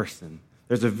new person.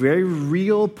 There's a very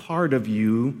real part of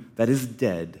you that is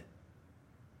dead.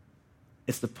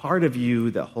 It's the part of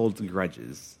you that holds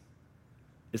grudges.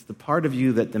 It's the part of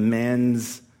you that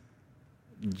demands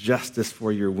justice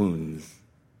for your wounds.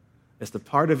 It's the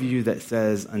part of you that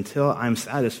says, until I'm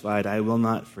satisfied, I will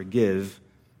not forgive.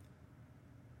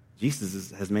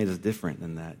 Jesus has made us different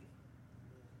than that.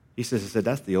 Jesus has said,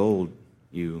 that's the old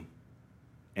you.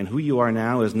 And who you are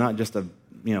now is not just a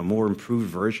more improved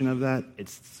version of that.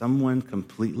 It's someone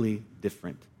completely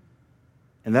different.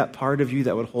 And that part of you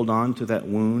that would hold on to that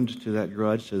wound, to that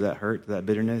grudge, to that hurt, to that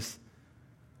bitterness,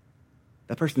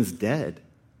 that person's dead.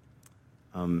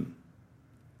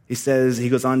 He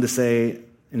goes on to say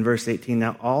in verse 18,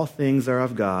 now all things are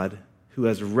of God, who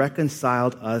has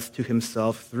reconciled us to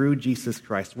himself through Jesus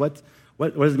Christ. What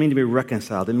does it mean to be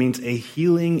reconciled? It means a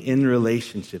healing in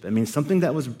relationship. It means something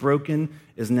that was broken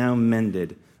is now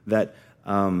mended. That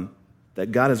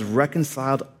God has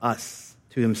reconciled us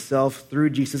to himself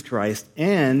through Jesus Christ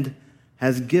and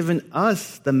has given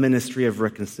us the ministry of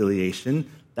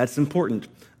reconciliation. That's important.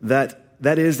 That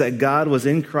is that God was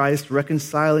in Christ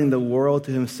reconciling the world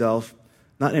to himself,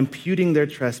 not imputing their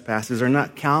trespasses or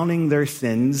not counting their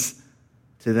sins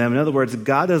to them. In other words,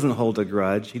 God doesn't hold a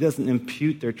grudge. He doesn't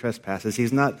impute their trespasses.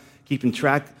 He's not keeping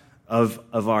track of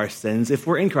our sins. If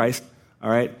we're in Christ, all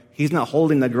right, he's not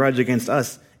holding a grudge against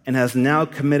us and has now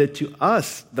committed to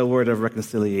us the word of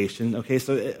reconciliation. Okay,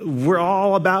 so we're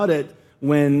all about it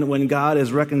when God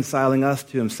is reconciling us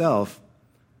to himself.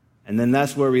 And then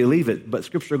that's where we leave it. But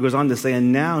Scripture goes on to say,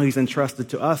 and now he's entrusted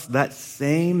to us that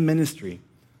same ministry,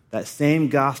 that same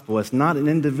gospel. It's not an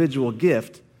individual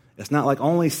gift. It's not like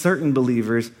only certain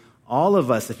believers. All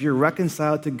of us, if you're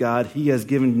reconciled to God, he has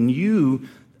given you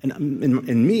and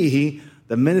me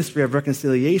the ministry of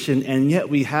reconciliation, and yet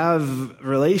we have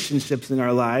relationships in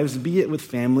our lives, be it with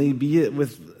family, be it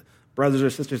with brothers or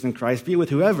sisters in Christ, be it with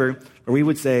whoever, where we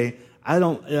would say,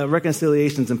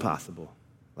 reconciliation's impossible.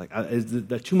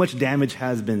 Too much damage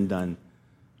has been done.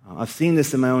 I've seen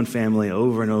this in my own family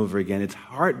over and over again. It's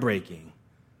heartbreaking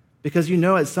because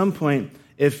at some point,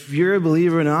 if you're a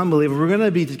believer and a non-believer, we're going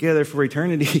to be together for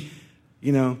eternity.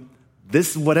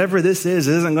 Whatever this is,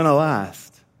 it isn't going to last.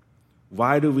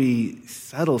 Why do we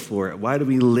settle for it? Why do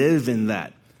we live in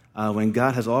that when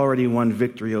God has already won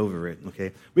victory over it?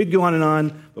 Okay, we'd go on,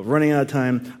 but we're running out of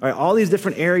time. All right, all these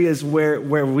different areas where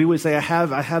we would say, I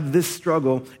have this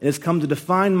struggle, and it's come to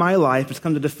define my life. It's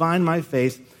come to define my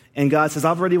faith. And God says,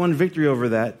 I've already won victory over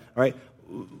that. All right,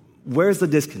 where's the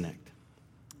disconnect?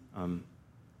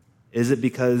 Is it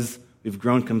because we've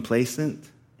grown complacent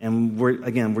and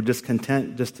we're just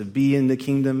content just to be in the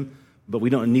kingdom, but we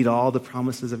don't need all the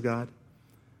promises of God?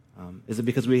 Is it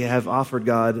because we have offered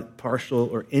God partial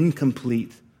or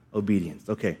incomplete obedience?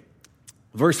 Okay,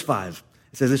 verse 5.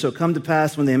 It says, it shall come to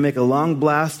pass when they make a long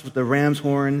blast with the ram's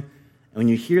horn, and when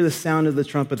you hear the sound of the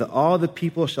trumpet, that all the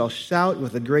people shall shout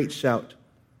with a great shout.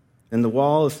 Then the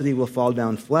wall of the city will fall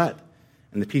down flat,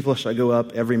 and the people shall go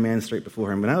up, every man straight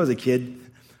before him. When I was a kid,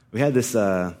 we had this.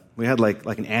 We had like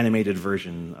an animated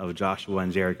version of Joshua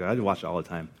and Jericho. I'd watch it all the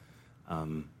time.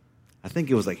 I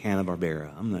think it was like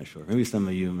Hanna-Barbera. I'm not sure. Maybe some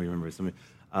of you may remember.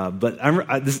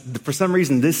 For some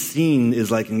reason, this scene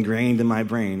is like ingrained in my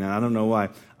brain, and I don't know why.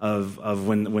 Of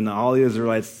when all the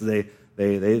Israelites they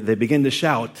begin to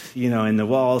shout, and the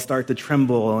walls start to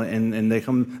tremble, and they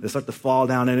start to fall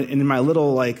down. And in my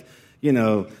little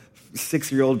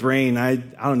 6-year-old brain, I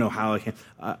don't know how I can.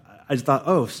 I just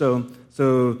thought, So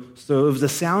it was the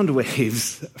sound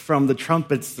waves from the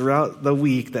trumpets throughout the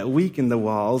week that weakened the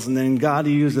walls, and then God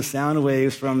used the sound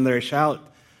waves from their shout.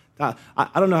 I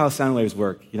don't know how sound waves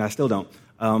work. I still don't.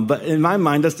 But in my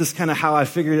mind, that's just kind of how I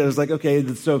figured it. I was like,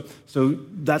 okay, so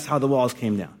that's how the walls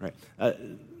came down, right?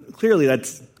 Clearly,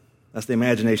 that's the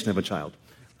imagination of a child.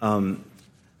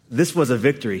 This was a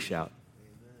victory shout.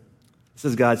 This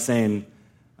is God saying,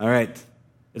 all right,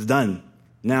 it's done.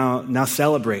 Now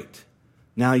celebrate.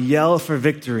 Now yell for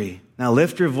victory. Now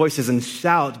lift your voices and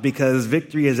shout because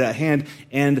victory is at hand.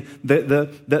 And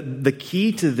the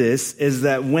key to this is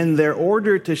that when they're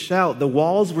ordered to shout, the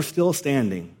walls were still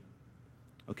standing.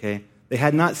 Okay? They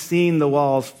had not seen the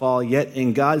walls fall yet,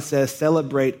 and God says,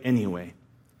 celebrate anyway.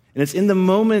 And it's in the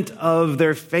moment of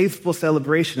their faithful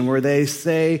celebration where they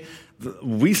say,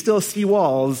 we still see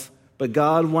walls, but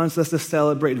God wants us to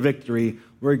celebrate victory.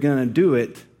 We're going to do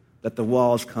it, that the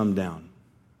walls come down.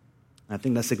 I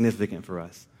think that's significant for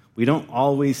us. We don't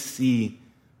always see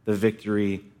the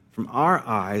victory from our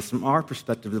eyes, from our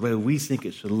perspective, the way we think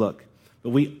it should look.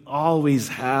 But we always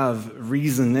have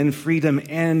reason and freedom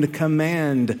and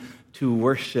command to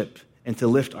worship and to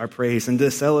lift our praise and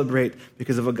to celebrate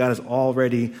because of what God has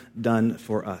already done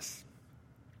for us.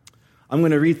 I'm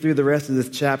going to read through the rest of this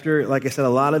chapter. Like I said, a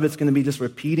lot of it's going to be just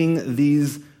repeating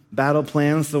these battle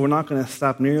plans, so we're not going to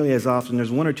stop nearly as often.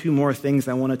 There's one or two more things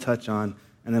I want to touch on,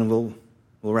 and then we'll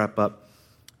wrap up.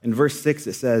 In verse 6,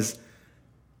 it says,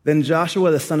 Then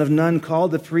Joshua the son of Nun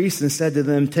called the priests and said to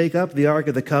them, "Take up the ark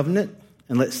of the covenant,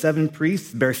 and let 7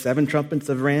 priests bear 7 trumpets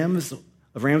of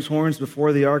ram's horns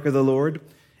before the ark of the Lord."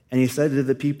 And he said to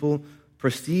the people,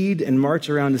 "Proceed and march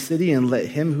around the city, and let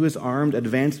him who is armed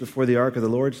advance before the ark of the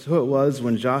Lord." So it was,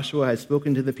 when Joshua had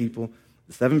spoken to the people,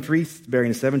 the 7 priests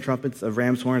bearing 7 trumpets of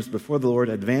ram's horns before the Lord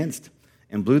advanced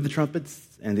and blew the trumpets,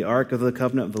 and the ark of the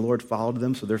covenant of the Lord followed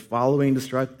them. So they're following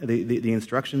the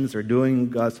instructions. They're doing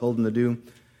what God's told them to do.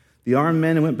 The armed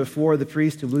men went before the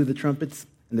priest who blew the trumpets,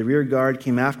 and the rear guard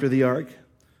came after the ark,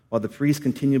 while the priest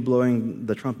continued blowing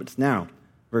the trumpets. Now,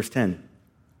 verse 10.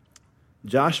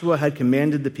 Joshua had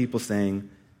commanded the people, saying,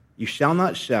 "You shall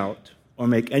not shout or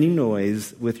make any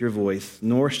noise with your voice,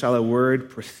 nor shall a word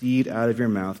proceed out of your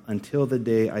mouth until the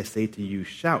day I say to you,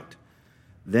 shout.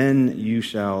 Then you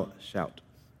shall shout."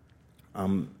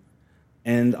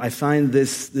 And I find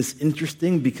this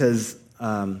interesting because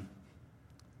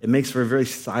it makes for a very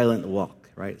silent walk,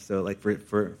 right? So like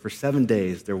for 7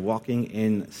 days, they're walking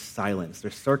in silence.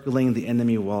 They're circling the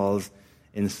enemy walls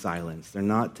in silence. They're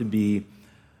not to be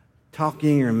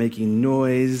talking or making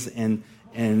noise. And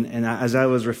as I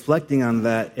was reflecting on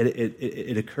that,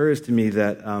 it occurs to me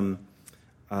that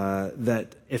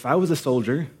that if I was a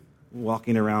soldier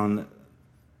walking around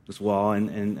this wall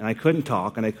and I couldn't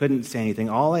talk and I couldn't say anything,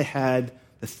 all I had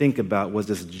to think about was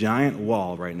this giant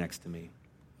wall right next to me,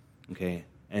 okay?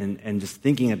 And just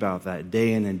thinking about that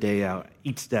day in and day out,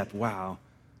 each step, wow,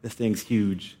 this thing's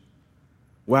huge.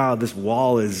 Wow, this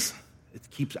wall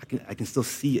I can still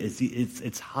see it.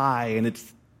 It's high and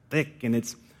it's thick and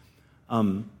it's,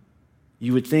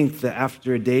 you would think that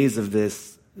after days of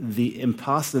this, the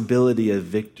impossibility of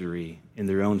victory in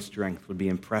their own strength would be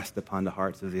impressed upon the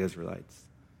hearts of the Israelites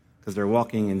because they're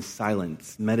walking in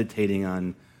silence, meditating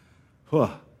on,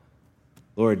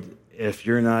 Lord, if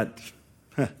you're not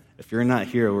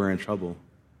here, we're in trouble.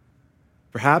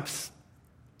 Perhaps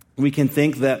we can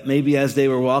think that maybe as they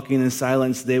were walking in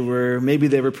silence, maybe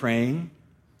they were praying.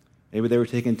 Maybe they were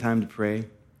taking time to pray.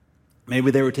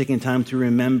 Maybe they were taking time to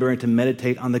remember and to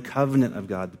meditate on the covenant of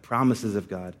God, the promises of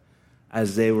God,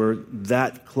 as they were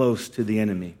that close to the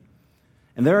enemy.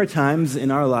 And there are times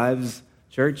in our lives,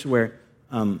 church, where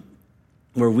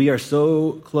we are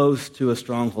so close to a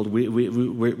stronghold,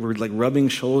 we're like rubbing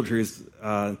shoulders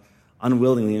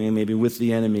unwillingly, maybe with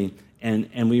the enemy,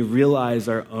 and we realize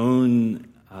our own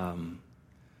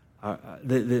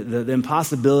the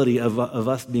impossibility of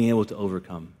us being able to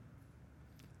overcome.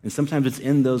 And sometimes it's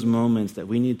in those moments that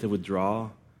we need to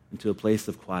withdraw into a place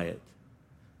of quiet,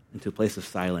 into a place of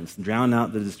silence, drown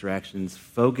out the distractions,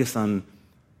 focus on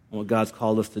what God's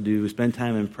called us to do, spend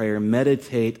time in prayer,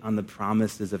 meditate on the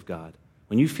promises of God.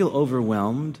 When you feel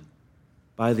overwhelmed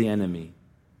by the enemy,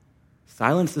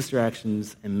 silence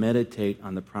distractions and meditate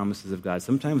on the promises of God.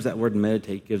 Sometimes that word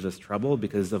meditate gives us trouble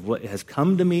because of what has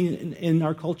come to me in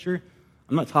our culture.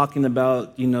 I'm not talking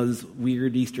about, this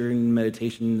weird Eastern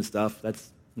meditation stuff.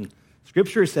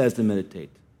 Scripture says to meditate.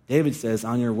 David says,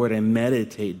 "On your word I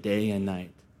meditate day and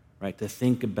night," right? To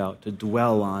think about, to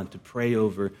dwell on, to pray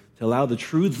over, to allow the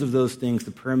truths of those things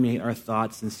to permeate our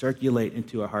thoughts and circulate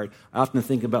into our heart. I often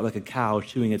think about like a cow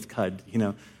chewing its cud,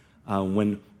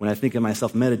 when I think of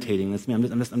myself meditating, that's me.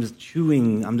 I'm just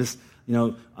chewing. I'm just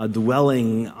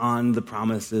dwelling on the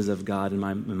promises of God in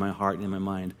my heart and in my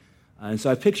mind. And so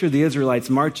I picture the Israelites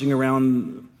marching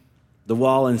around the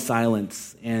wall in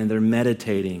silence, and they're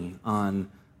meditating on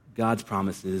God's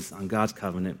promises, on God's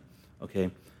covenant.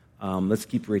 Okay, let's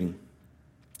keep reading.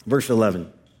 Verse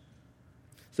 11.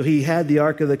 So he had the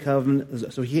ark of the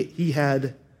covenant. So he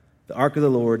had the ark of the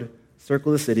Lord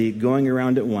circle the city, going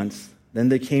around it once. Then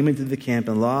they came into the camp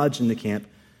and lodged in the camp.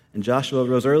 And Joshua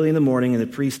rose early in the morning, and the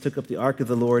priests took up the ark of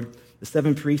the Lord. The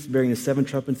 7 priests bearing the 7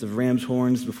 trumpets of ram's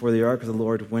horns before the ark of the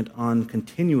Lord went on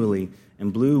continually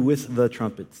and blew with the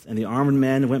trumpets. And the armed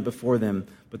men went before them.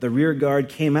 But the rear guard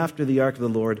came after the ark of the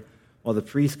Lord, while the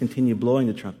priests continued blowing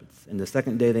the trumpets. And the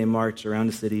second day they marched around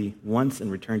the city once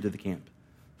and returned to the camp.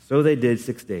 So they did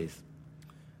 6 days.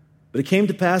 But it came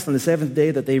to pass on the 7th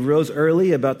day that they rose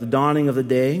early about the dawning of the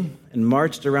day and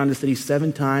marched around the city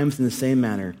 7 times in the same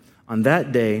manner. On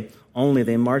that day only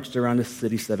they marched around the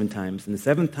city 7 times. And the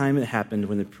 7th time it happened,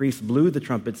 when the priests blew the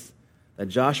trumpets, that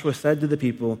Joshua said to the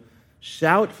people,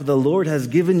 "Shout, for the Lord has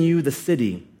given you the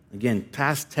city." Again,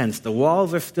 past tense. The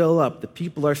walls are still up. The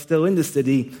people are still in the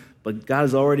city, but God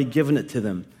has already given it to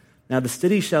them. "Now the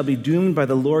city shall be doomed by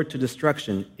the Lord to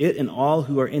destruction, it and all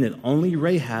who are in it. Only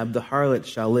Rahab the harlot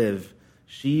shall live,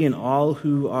 she and all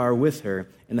who are with her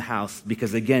in the house.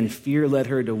 Because again, fear led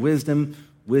her to wisdom,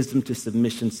 wisdom to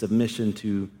submission, submission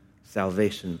to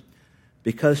salvation.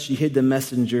 Because she hid the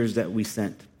messengers that we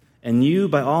sent. And you,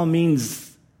 by all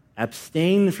means,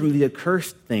 abstain from the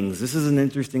accursed things. This is an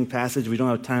interesting passage. We don't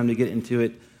have time to get into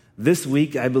it this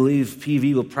week. I believe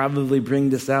PV will probably bring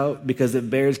this out because it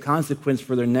bears consequence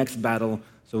for their next battle.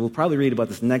 So we'll probably read about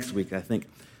this next week, I think.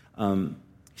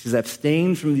 He says,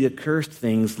 abstain from the accursed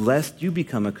things, lest you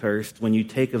become accursed when you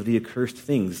take of the accursed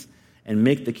things and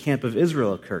make the camp of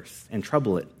Israel accursed and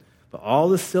trouble it. But all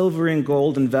the silver and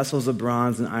gold and vessels of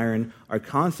bronze and iron are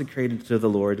consecrated to the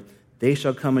Lord. They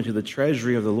shall come into the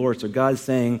treasury of the Lord. So God's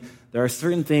saying there are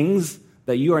certain things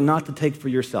that you are not to take for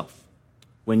yourself.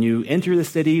 When you enter the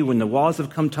city, when the walls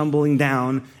have come tumbling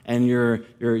down, and you're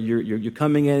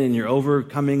coming in and you're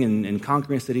overcoming and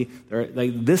conquering a city,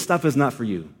 this stuff is not for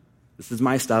you. This is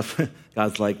my stuff.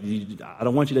 God's like, I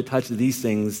don't want you to touch these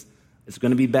things. It's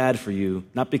going to be bad for you,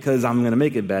 not because I'm going to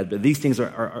make it bad, but these things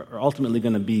are ultimately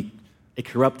going to be a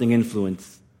corrupting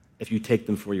influence if you take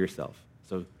them for yourself.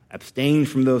 So abstain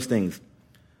from those things.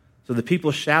 So the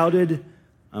people shouted,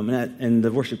 and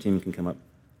the worship team can come up.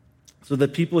 So the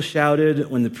people shouted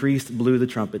when the priest blew the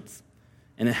trumpets.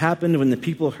 And it happened when the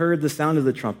people heard the sound of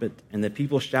the trumpet, and the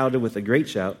people shouted with a great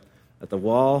shout, that the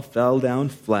wall fell down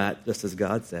flat, just as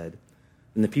God said.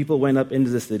 And the people went up into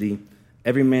the city,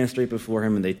 every man straight before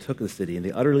him, and they took the city. And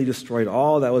they utterly destroyed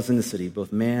all that was in the city,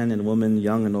 both man and woman,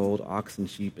 young and old, ox and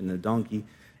sheep, and the donkey,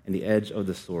 and the edge of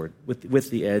the sword,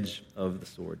 with the edge of the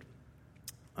sword.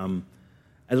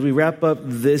 As we wrap up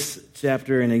this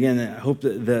chapter, and again, I hope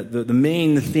that the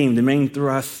main theme, the main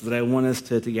thrust that I want us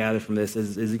to gather from this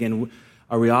is again,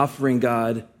 are we offering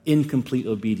God incomplete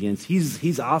obedience?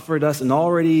 He's offered us and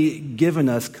already given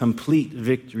us complete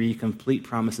victory, complete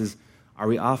promises. Are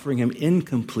we offering him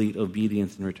incomplete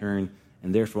obedience in return,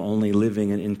 and therefore only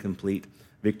living in incomplete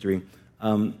victory?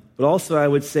 But also, I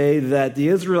would say that the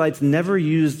Israelites never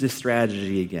used this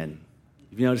strategy again.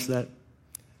 Have you noticed that?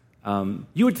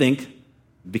 You would think,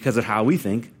 because of how we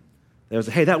think,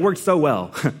 hey, that worked so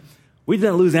well. We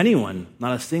didn't lose anyone.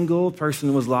 Not a single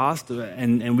person was lost,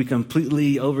 and we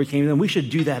completely overcame them. We should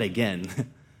do that again.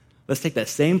 Let's take that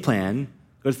same plan,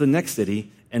 go to the next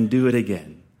city, and do it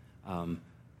again.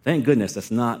 Thank goodness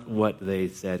that's not what they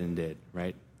said and did,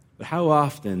 right? But how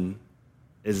often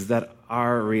is that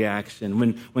our reaction?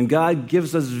 When God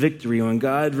gives us victory, when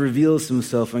God reveals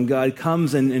himself, when God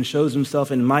comes and shows himself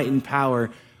in might and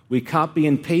power, we copy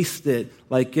and paste it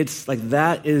like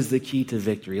that is the key to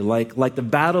victory, like the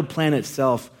battle plan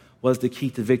itself was the key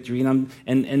to victory. And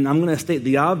I'm going to state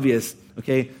the obvious,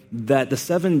 okay, that the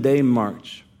 7-day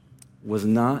march was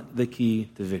not the key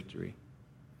to victory.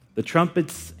 The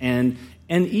trumpets and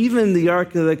even the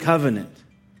Ark of the Covenant,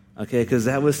 okay, because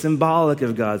that was symbolic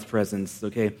of God's presence,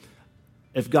 okay.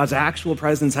 If God's actual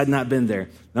presence had not been there,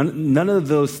 none of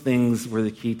those things were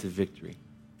the key to victory.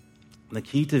 The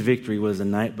key to victory was the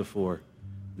night before,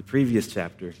 the previous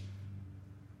chapter,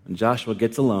 when Joshua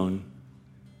gets alone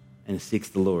and seeks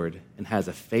the Lord and has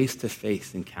a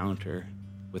face-to-face encounter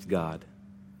with God.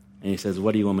 And he says,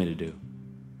 what do you want me to do?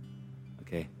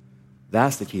 Okay,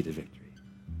 that's the key to victory.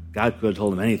 God could have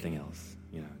told him anything else.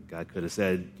 God could have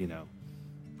said,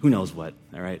 who knows what,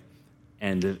 all right?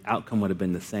 And the outcome would have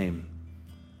been the same.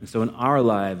 And so in our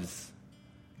lives,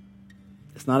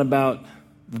 it's not about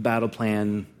the battle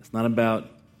plan. It's not about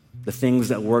the things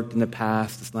that worked in the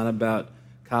past. It's not about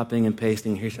copying and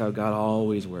pasting. Here's how God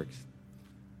always works.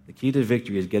 The key to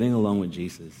victory is getting alone with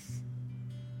Jesus.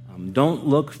 Don't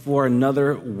look for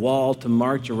another wall to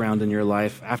march around in your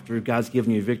life after God's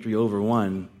given you victory over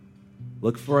one.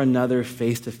 Look for another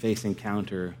face-to-face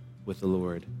encounter with the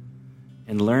Lord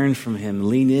and learn from him,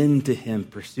 lean into him,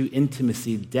 pursue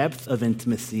intimacy, depth of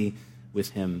intimacy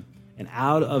with him. And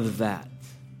out of that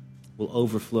will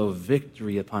overflow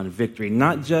victory upon victory,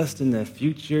 not just in the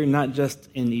future, not just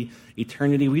in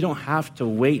eternity. We don't have to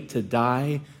wait to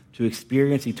die to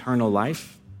experience eternal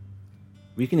life.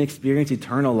 We can experience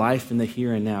eternal life in the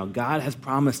here and now. God has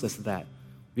promised us that.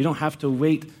 We don't have to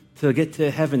wait to get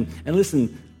to heaven. And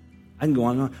listen, I can go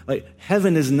on and on.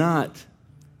 Heaven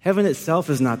itself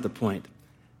is not the point.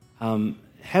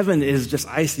 Heaven is just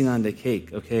icing on the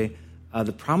cake, okay?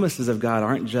 The promises of God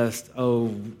aren't just,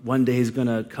 one day he's going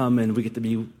to come and we get to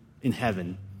be in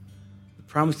heaven. The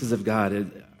promises of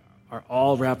God are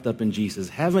all wrapped up in Jesus.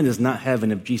 Heaven is not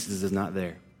heaven if Jesus is not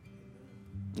there,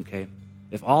 okay?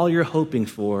 If all you're hoping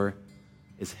for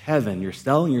is heaven, you're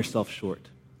selling yourself short.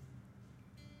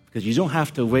 Because you don't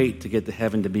have to wait to get to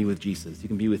heaven to be with Jesus. You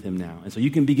can be with him now. And so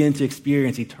you can begin to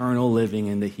experience eternal living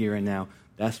in the here and now.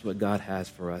 That's what God has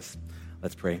for us.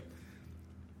 Let's pray.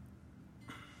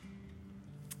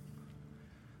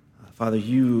 Father,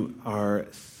 you are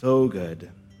so good.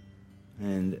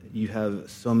 and you have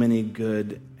so many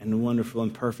good and wonderful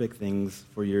and perfect things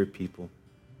for your people.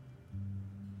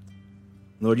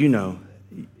 Lord, you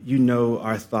know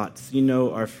our thoughts, you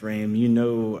know our frame, you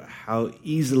know how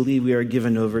easily we are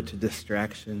given over to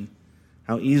distraction,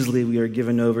 how easily we are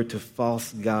given over to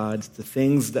false gods, to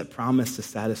things that promise to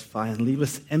satisfy and leave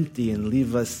us empty and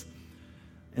leave us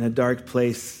in a dark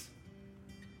place.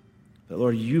 But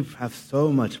Lord, you have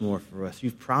so much more for us.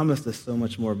 You've promised us so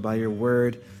much more by your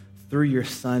word, through your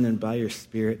Son, and by your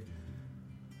Spirit.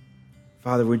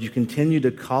 Father, would you continue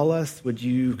to call us? Would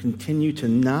you continue to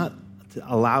not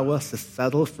allow us to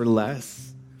settle for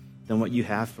less than what you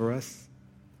have for us?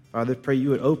 Father, pray you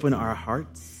would open our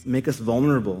hearts, make us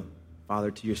vulnerable, Father,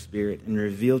 to your Spirit, and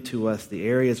reveal to us the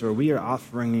areas where we are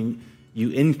offering you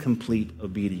incomplete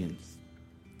obedience.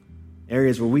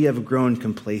 Areas where we have grown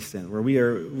complacent, where we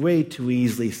are way too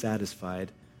easily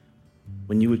satisfied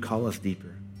when you would call us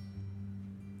deeper.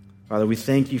 Father, we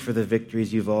thank you for the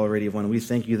victories you've already won. We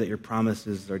thank you that your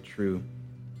promises are true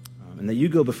and that you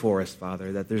go before us,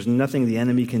 Father, that there's nothing the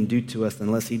enemy can do to us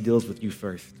unless he deals with you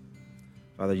first.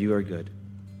 Father, you are good.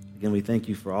 Again, we thank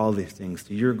you for all these things.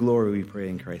 To your glory we pray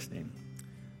in Christ's name.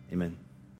 Amen.